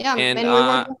 Yeah, and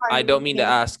I don't mean to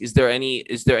ask, is there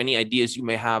any ideas you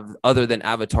may have other than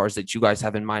avatars that you guys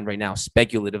have in mind right now?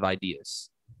 Speculative ideas.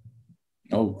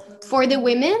 Oh, for the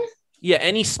women? Yeah,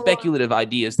 any speculative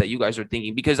ideas that you guys are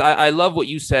thinking? Because I love what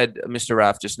you said, Mr.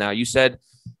 Raff, just now. You said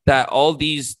that all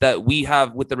these that we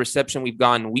have with the reception we've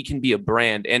gotten, we can be a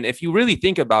brand. And if you really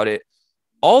think about it,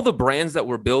 all the brands that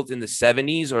were built in the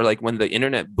 70s, or like when the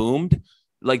internet boomed,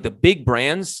 like the big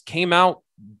brands came out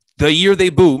the year they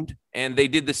boomed, and they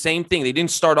did the same thing. They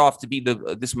didn't start off to be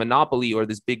this monopoly or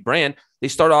this big brand. They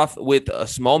start off with a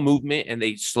small movement, and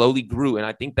they slowly grew. And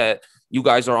I think that you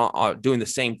guys are doing the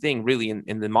same thing really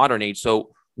in the modern age.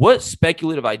 So what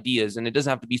speculative ideas, and it doesn't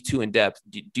have to be too in depth,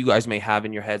 do you guys may have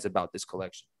in your heads about this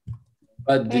collection?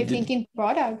 But I think in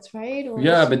products, right? Or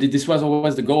yeah, but this was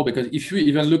always the goal, because if you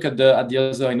even look at the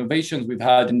other innovations we've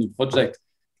had in the project,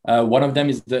 one of them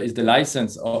is the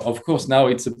license. Of course, now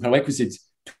it's a prerequisite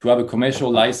to have a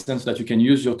commercial license that you can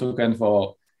use your token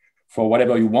for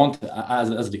whatever you want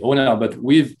as the owner. But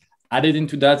we've added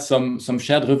into that some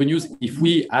shared revenues if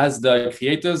we, as the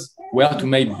creators, were to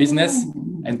make business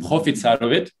and profits out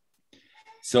of it.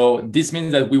 So this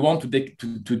means that we want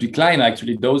to decline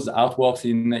actually those artworks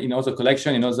in other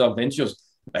collection, in other ventures.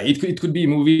 It could be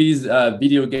movies,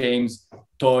 video games,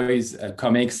 toys,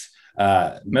 comics,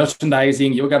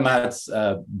 merchandising, yoga mats,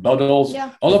 bottles.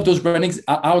 Yeah. All of those brandings.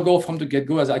 Our goal from the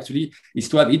get-go is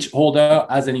to have each holder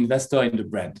as an investor in the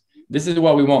brand. This is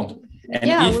what we want. And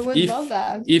yeah, we would love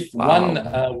that. If one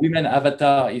women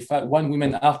avatar, if one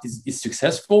women art is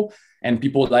successful and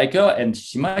people like her, and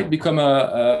she might become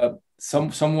a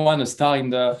star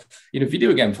in a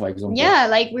video game, for example. Yeah,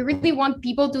 like we really want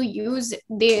people to use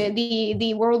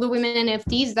the World of Women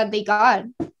NFTs that they got.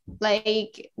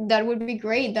 Like that would be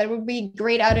great. That would be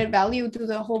great added value to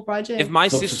the whole project. If my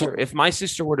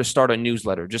sister were to start a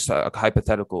newsletter, just a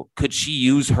hypothetical, could she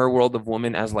use her World of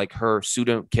Women as like her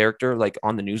pseudo character, like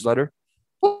on the newsletter?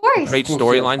 Of course. Create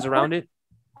storylines around it.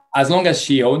 As long as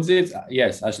she owns it,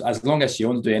 yes. As long as she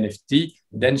owns the NFT,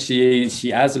 then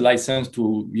she has a license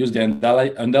to use the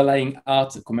underlying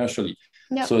art commercially.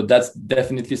 Yep. So that's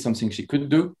definitely something she could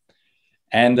do.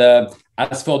 And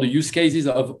as for the use cases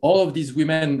of all of these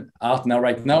women art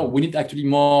right now, we need actually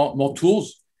more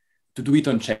tools to do it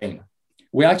on chain.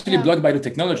 We're actually blocked by the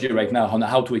technology right now on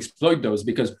how to exploit those,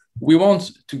 because we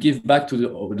want to give back to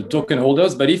the token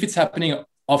holders. But if it's happening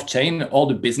off chain or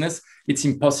the business, it's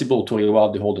impossible to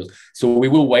reward the holders. So we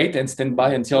will wait and stand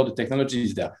by until the technology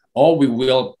is there, or we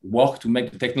will work to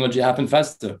make the technology happen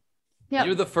faster. Yep.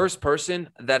 You're the first person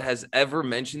that has ever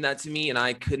mentioned that to me, and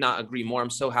I could not agree more. I'm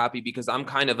so happy because I'm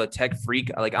kind of a tech freak.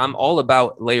 Like, I'm all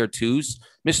about layer twos.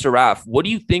 Mr. Raf, what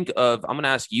do you think of, I'm going to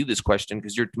ask you this question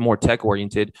because you're more tech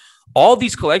oriented. All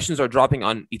these collections are dropping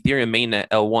on Ethereum mainnet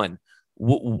L1.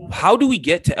 How do we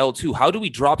get to L2? How do we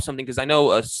drop something? Because I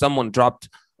know someone dropped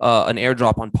an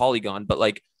airdrop on Polygon, but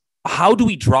like, how do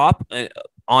we drop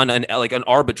on an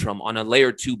Arbitrum on a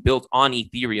layer 2 built on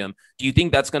Ethereum? Do you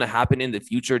think that's going to happen in the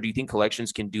future? Do you think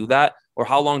collections can do that? Or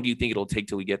how long do you think it'll take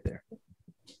till we get there?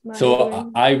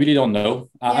 So I really don't know.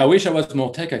 I wish I was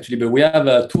more tech actually, but we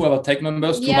have two of our tech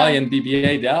members, Tumai and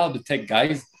BBA. They are the tech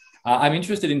guys. I'm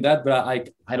interested in that, but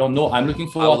I don't know. I'm looking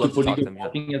forward to Polygon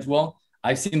mapping as well.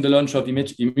 I've seen the launch of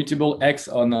Immutable X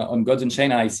on Gods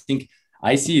Unchained, and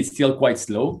I see it's still quite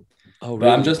slow. Oh, really? But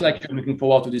I'm just like looking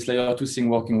forward to this layer 2 thing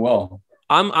working well.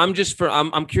 I'm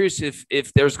curious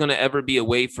if there's going to ever be a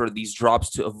way for these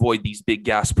drops to avoid these big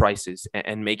gas prices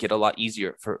and make it a lot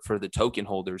easier for the token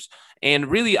holders. And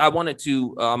really, I wanted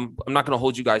to, I'm not going to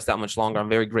hold you guys that much longer. I'm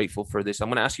very grateful for this. I'm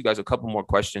going to ask you guys a couple more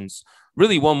questions.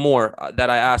 Really, one more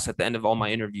that I ask at the end of all my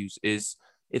interviews is,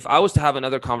 if I was to have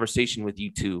another conversation with you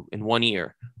two in 1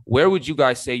 year, where would you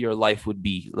guys say your life would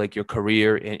be, like your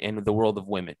career in the world of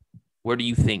women? Where do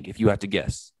you think, if you had to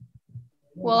guess?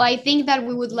 Well, I think that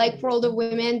we would like World of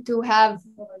Women to have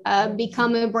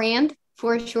become a brand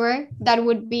for sure. That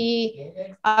would be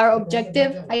our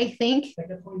objective, I think.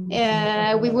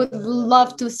 We would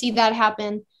love to see that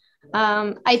happen.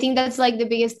 I think that's like the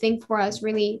biggest thing for us,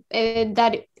 really,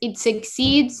 that it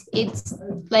succeeds. It's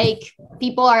like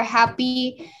people are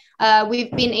happy.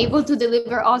 We've been able to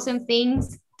deliver awesome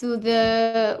things to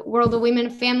the World of Women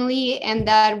family, and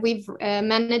that we've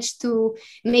managed to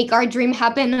make our dream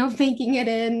happen of making it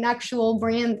an actual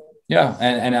brand. Yeah,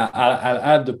 and I'll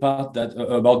add the part that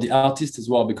about the artists as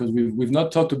well, because we've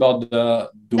not talked about the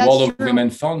World of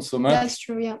Women Fund so much. That's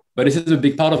true, yeah. But this is a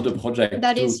big part of the project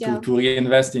to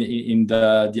reinvest in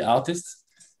the artists,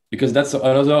 because that's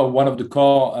another one of the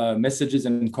core messages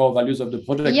and core values of the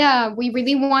project. Yeah, we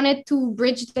really wanted to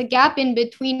bridge the gap in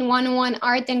between one-on-one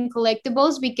art and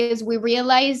collectibles, because we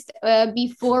realized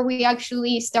before we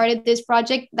actually started this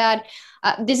project that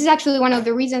this is actually one of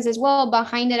the reasons as well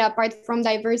behind it, apart from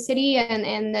diversity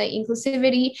and the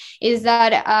inclusivity, is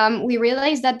that we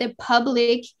realized that the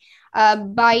public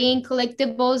buying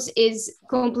collectibles is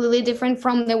completely different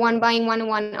from the one buying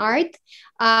one-on-one art.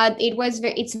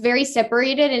 It's very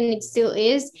separated, and it still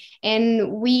is.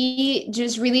 And we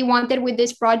just really wanted with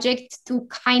this project to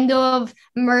kind of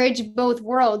merge both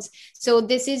worlds. So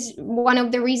this is one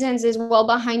of the reasons as well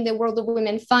behind the World of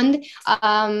Women Fund.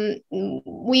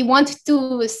 We want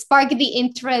to spark the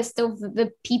interest of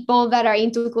the people that are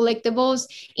into collectibles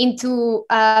into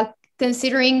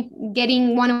considering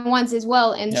getting one-on-ones as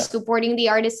well, and supporting the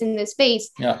artists in the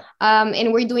space.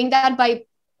 And we're doing that by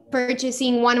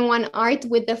purchasing one-on-one art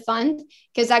with the fund,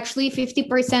 because actually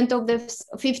 15% of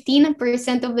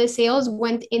the sales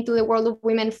went into the World of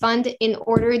Women Fund in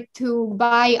order to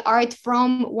buy art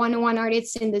from one-on-one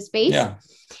artists in the space.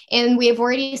 And we have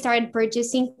already started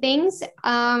purchasing things.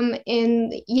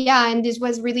 And this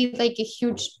was really like a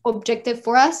huge objective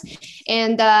for us.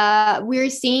 And we're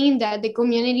seeing that the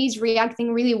community is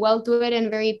reacting really well to it and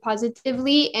very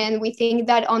positively. And we think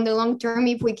that on the long term,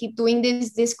 if we keep doing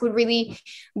this could really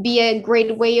be a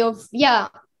great way of,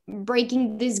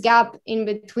 breaking this gap in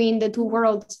between the two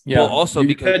worlds. Well, also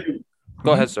because...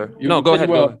 Go ahead, sir. Go ahead.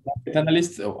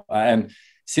 Analyst, and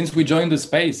since we joined the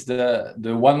space, the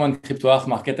 1-1 crypto art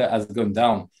market has gone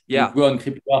down. You go on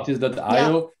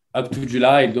cryptoartist.io, up to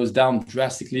July, it goes down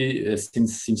drastically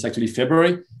since actually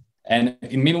February. And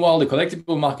meanwhile, the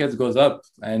collectible market goes up.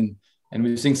 And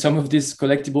we think some of this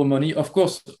collectible money, of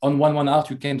course, on one art,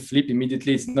 you can flip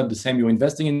immediately. It's not the same. You're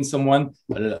investing in someone.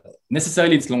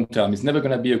 Necessarily, it's long term. It's never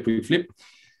going to be a quick flip.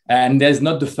 And there's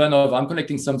not the fun of, I'm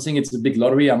collecting something. It's a big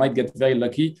lottery. I might get very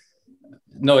lucky.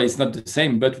 No, it's not the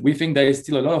same. But we think there is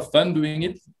still a lot of fun doing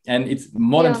it. And it's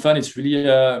more than fun. It's really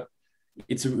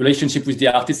it's a relationship with the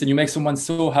artist. And you make someone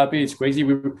so happy. It's crazy.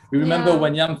 We remember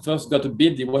when Yam first got a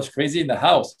bid, it was crazy in the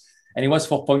house. And it was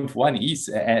 4.1 ETH.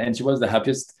 And she was the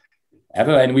happiest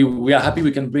ever, and we are happy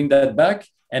we can bring that back.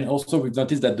 And also we've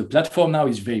noticed that the platform now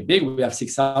is very big. We have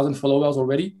 6,000 followers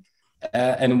already,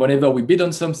 and whenever we bid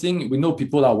on something, we know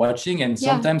people are watching, and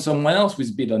sometimes someone else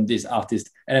will bid on this artist,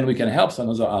 and then we can help some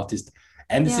other artist,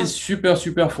 and this is super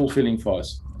fulfilling for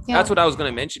us. That's what I was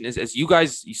going to mention is, as you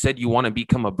said you want to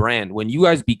become a brand. When you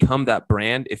guys become that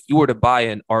brand, if you were to buy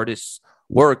an artist's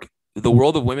work, the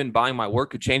World of Women buying my work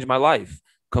could change my life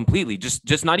completely.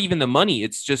 Just not even the money.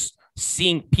 It's just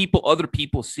seeing other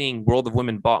people seeing World of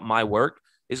Women bought my work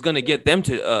is going to get them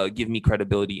to give me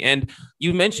credibility. And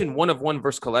you mentioned one of one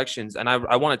verse collections. And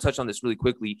I want to touch on this really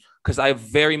quickly because I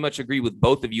very much agree with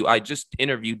both of you. I just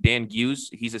interviewed Dan Hughes.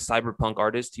 He's a cyberpunk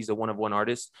artist. He's a one of one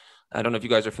artist. I don't know if you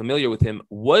guys are familiar with him.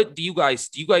 What do you guys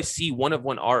see one of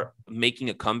one art making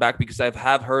a comeback? Because I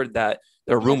have heard that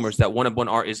there are rumors that one of one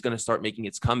art is going to start making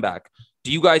its comeback.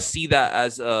 Do you guys see that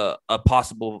as a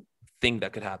possible thing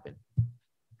that could happen?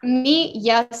 Me,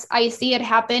 yes, I see it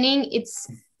happening.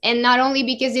 And not only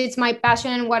because it's my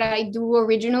passion and what I do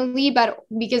originally, but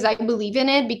because I believe in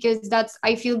it, because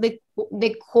I feel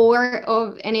the core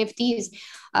of NFTs.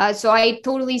 So I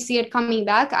totally see it coming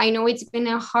back. I know it's been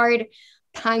a hard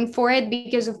time for it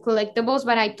because of collectibles,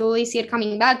 but I totally see it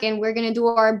coming back, and we're going to do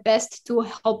our best to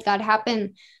help that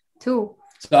happen too.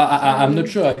 So I'm not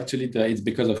sure actually that it's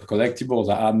because of collectibles.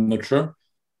 I'm not sure,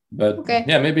 but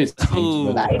maybe it's.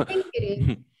 I think it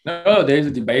is. No, there is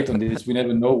a debate on this. We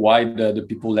never know why the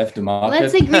people left the market.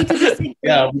 Let's agree to disagree.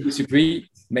 We disagree,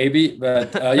 maybe.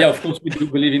 But of course, we do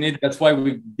believe in it. That's why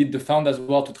we did the fund as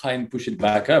well, to try and push it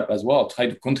back up as well, try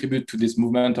to contribute to this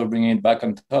movement of bringing it back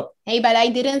on top. Hey, but I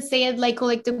didn't say it like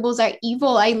collectibles are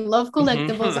evil. I love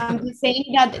collectibles. I'm just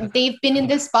saying that they've been in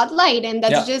the spotlight, and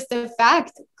that's just a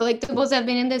fact. Collectibles have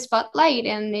been in the spotlight,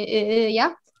 and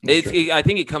I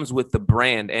think it comes with the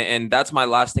brand. And that's my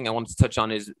last thing I wanted to touch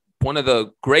on is one of the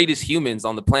greatest humans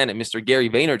on the planet, Mr. Gary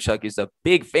Vaynerchuk, is a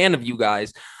big fan of you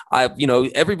guys.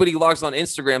 Everybody logs on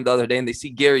Instagram the other day and they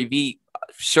see Gary V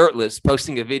shirtless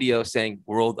posting a video saying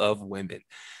World of Women.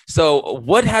 So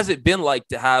what has it been like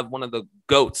to have one of the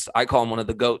GOATs, I call him one of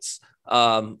the GOATs,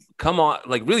 come on,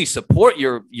 like really support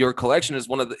your collection as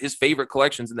one of his favorite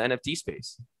collections in the NFT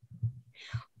space?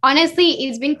 Honestly,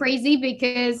 it's been crazy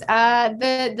because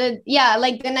the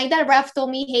night that Raf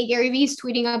told me, hey, Gary V is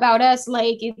tweeting about us,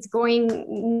 like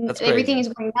everything is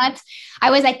going nuts. I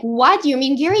was like, what? You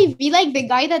mean Gary V, like the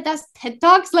guy that does TED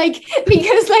Talks? Like,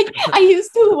 because like I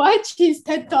used to watch his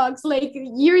TED Talks like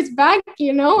years back,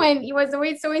 and he was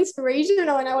always so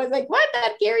inspirational. And I was like, what,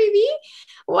 that Gary V?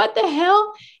 What the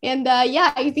hell? And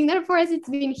I think that for us, it's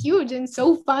been huge and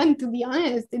so fun, to be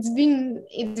honest. It's been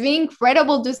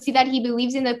incredible to see that he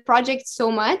believes in the project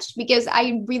so much, because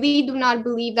I really do not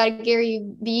believe that Gary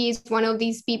V is one of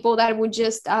these people that would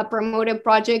just promote a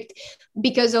project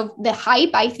because of the hype.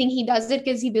 I think he does it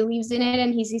because he believes in it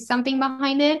and he sees something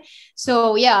behind it.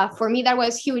 So for me, that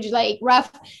was huge. Like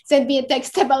Raf sent me a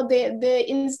text about the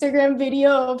Instagram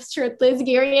video of shirtless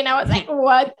Gary, and I was like,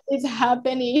 what is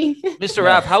happening? Mr.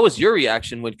 Raf, how was your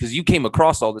reaction because you came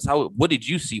across all this? What did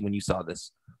you see when you saw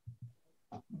this?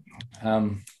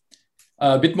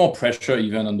 A bit more pressure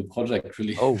even on the project,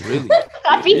 really. Oh, really?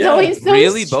 Always so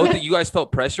really? Both of you guys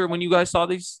felt pressure when you guys saw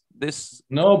this?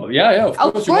 No, but of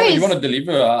course. You want to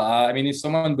deliver. I mean, if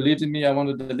someone believes in me, I want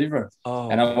to deliver.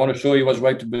 And I want to show he was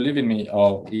right to believe in me,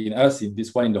 or in us, in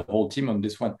this one, in the whole team on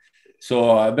this one.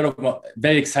 So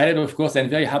very excited, of course, and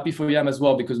very happy for Yam as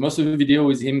well, because most of the video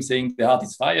is him saying the heart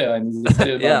is fire, and he's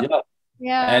excited about the art.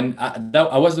 Yeah. And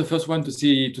I was the first one to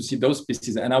see those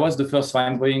pieces, and I was the first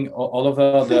fanboying all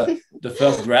over the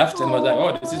first draft, and was like,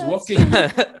 oh, this is working.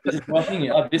 This is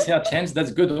working. Oh, this hair change,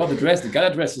 that's good. Oh, the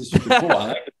gala dress is super cool. I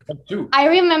like it too. I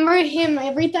remember him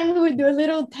every time we would do a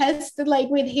little test, like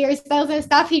with hairstyles and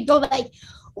stuff, he'd go like,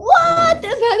 what?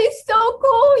 That is so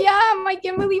cool. Yeah, I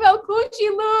can't believe how cool she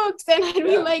looks. And I'd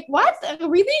be like, what?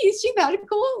 Really? Is she that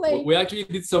cool? Like, we actually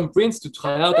did some prints to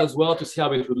try out as well to see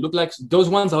how it would look like. Those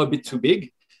ones are a bit too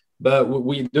big, but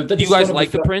do you guys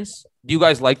like the prints? Do you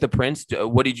guys like the prints?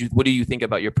 What do you think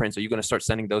about your prints? Are you going to start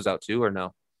sending those out too, or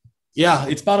no? Yeah,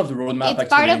 it's part of the roadmap. It's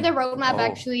part of the roadmap,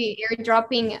 actually,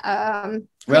 airdropping.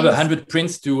 We have 100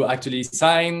 prints to actually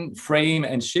sign, frame,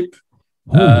 and ship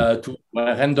to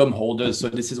random holders. So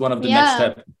this is one of the next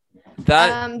steps.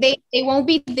 They won't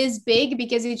be this big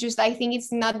because it's just, I think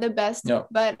it's not the best,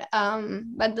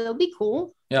 but they'll be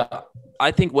cool. Yeah.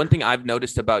 I think one thing I've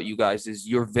noticed about you guys is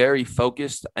you're very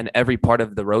focused on every part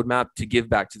of the roadmap to give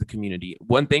back to the community.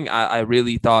 One thing I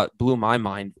really thought blew my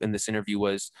mind in this interview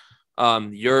was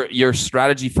your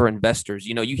strategy for investors.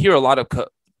 You know, you hear a lot of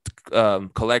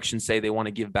collections say they want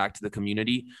to give back to the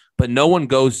community, but no one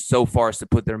goes so far as to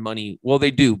put their money. Well,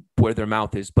 they do where their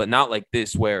mouth is, but not like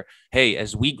this, where, hey,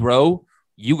 as we grow,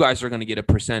 you guys are going to get a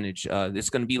percentage. It's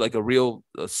going to be like a real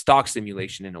stock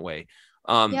simulation in a way.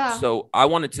 So I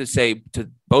wanted to say to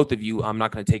both of you, I'm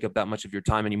not going to take up that much of your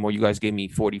time anymore. You guys gave me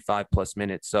 45 plus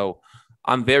minutes. So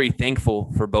I'm very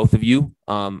thankful for both of you.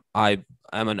 I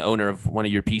am an owner of one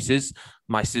of your pieces.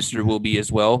 My sister will be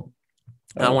as well.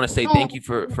 And I want to say thank you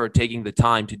for taking the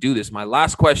time to do this. My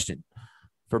last question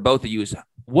for both of you is,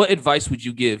 what advice would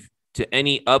you give to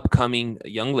any upcoming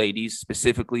young ladies,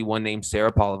 specifically one named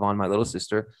Sarah Polavon, my little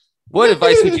sister? What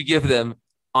advice would you give them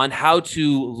on how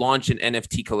to launch an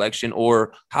NFT collection,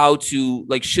 or how to,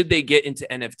 like, should they get into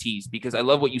NFTs? Because I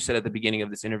love what you said at the beginning of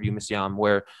this interview, Ms. Yam,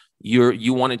 where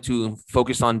you wanted to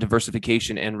focus on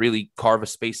diversification and really carve a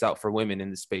space out for women in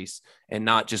the space and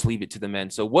not just leave it to the men.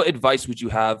 So what advice would you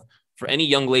have for any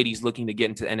young ladies looking to get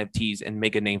into NFTs and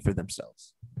make a name for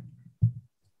themselves?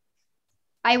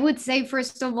 I would say,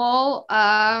 first of all,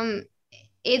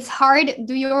 it's hard.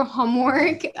 Do your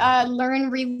homework, learn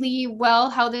really well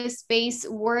how the space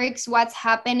works, what's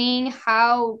happening,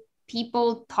 how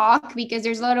people talk, because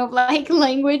there's a lot of like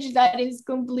language that is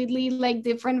completely like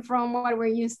different from what we're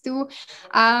used to.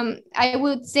 I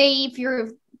would say, if you're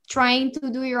trying to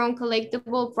do your own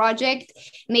collectible project,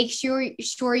 make sure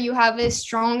you have a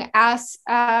strong ass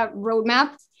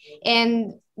roadmap,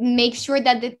 and make sure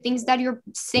that the things that you're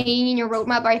saying in your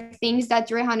roadmap are things that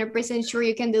you're 100% sure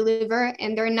you can deliver,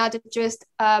 and they're not just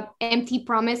empty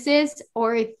promises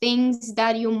or things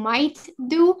that you might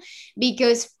do,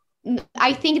 because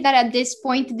I think that at this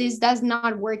point, this does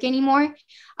not work anymore.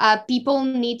 People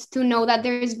need to know that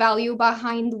there is value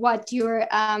behind what you're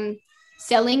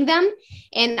selling them.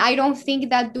 And I don't think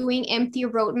that doing empty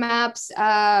roadmaps,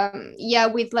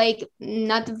 with like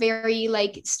not very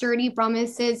like sturdy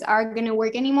promises are going to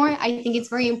work anymore. I think it's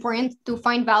very important to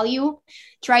find value,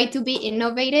 try to be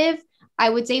innovative. I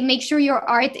would say make sure your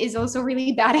art is also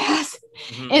really badass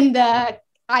and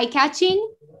eye-catching,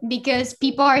 because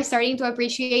people are starting to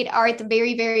appreciate art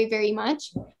very, very, very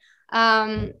much.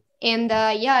 I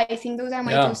think those are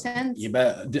my 2 cents. Yeah,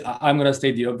 but I'm going to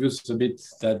state the obvious a bit,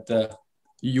 that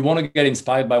you want to get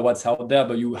inspired by what's out there,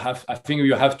 but I think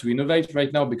you have to innovate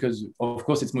right now, because of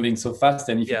course it's moving so fast.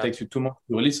 And if it takes you 2 months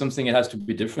to release something, it has to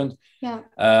be different. There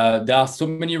are so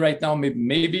many right now.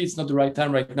 Maybe it's not the right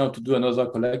time right now to do another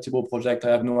collectible project.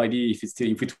 I have no idea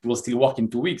if it will still work in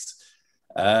 2 weeks.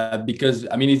 Because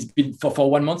I mean, it's been for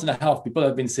 1 month and a half, people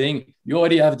have been saying, you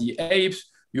already have the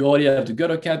apes, you already have the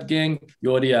Gutter Cat gang,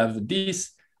 you already have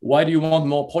this. Why do you want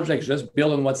more projects? Just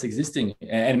build on what's existing.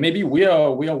 And maybe we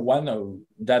are one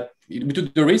that we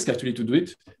took the risk actually to do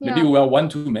it. Maybe we are one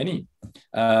too many.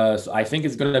 So I think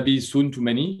it's going to be soon too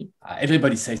many.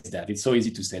 Everybody says that. It's so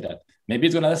easy to say that. Maybe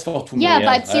it's going to last for 2 more years.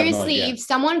 But seriously, if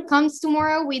someone comes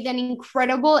tomorrow with an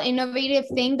incredible, innovative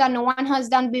thing that no one has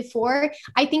done before,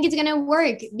 I think it's going to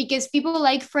work, because people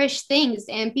like fresh things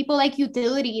and people like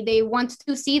utility. They want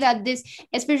to see that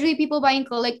especially people buying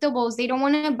collectibles, they don't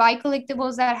want to buy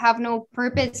collectibles that have no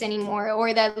purpose anymore,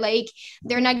 or that like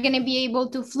they're not going to be able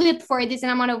to flip for this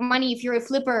amount of money if you're a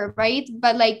flipper, right?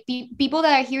 But like people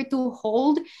that are here to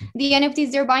hold the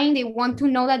NFTs they're buying, they want to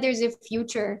know that there's a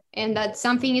future and that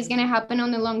something is going to happen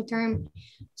on the long term.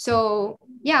 So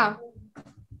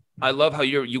I love how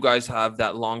you guys have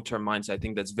that long-term mindset. I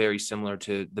think that's very similar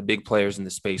to the big players in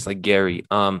the space, like Gary.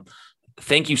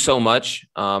 Thank you so much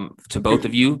to both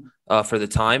of you for the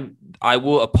time. I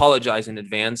will apologize in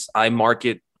advance. I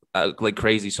market like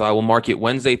crazy, so I will market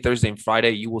Wednesday, Thursday, and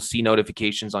Friday. You will see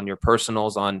notifications on your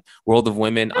personals on World of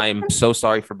Women. I am so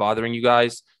sorry for bothering you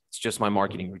guys. It's just my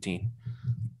marketing routine.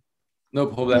 No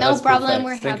problem. No problem.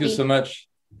 We're Thank you so much.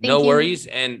 No worries,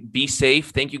 and be safe.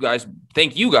 Thank you guys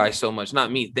so much.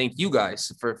 Not me. Thank you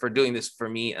guys for doing this for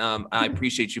me. I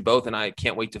appreciate you both, and I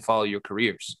can't wait to follow your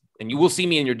careers. And you will see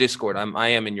me in your Discord. I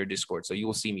am in your Discord, so you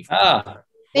will see me.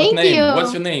 Thank you.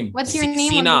 What's your name? What's your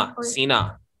name?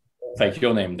 Sina. Like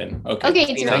your name then. Okay.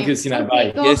 Okay. Thank you, Sina. Okay,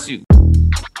 Bye. cool. Yes, you.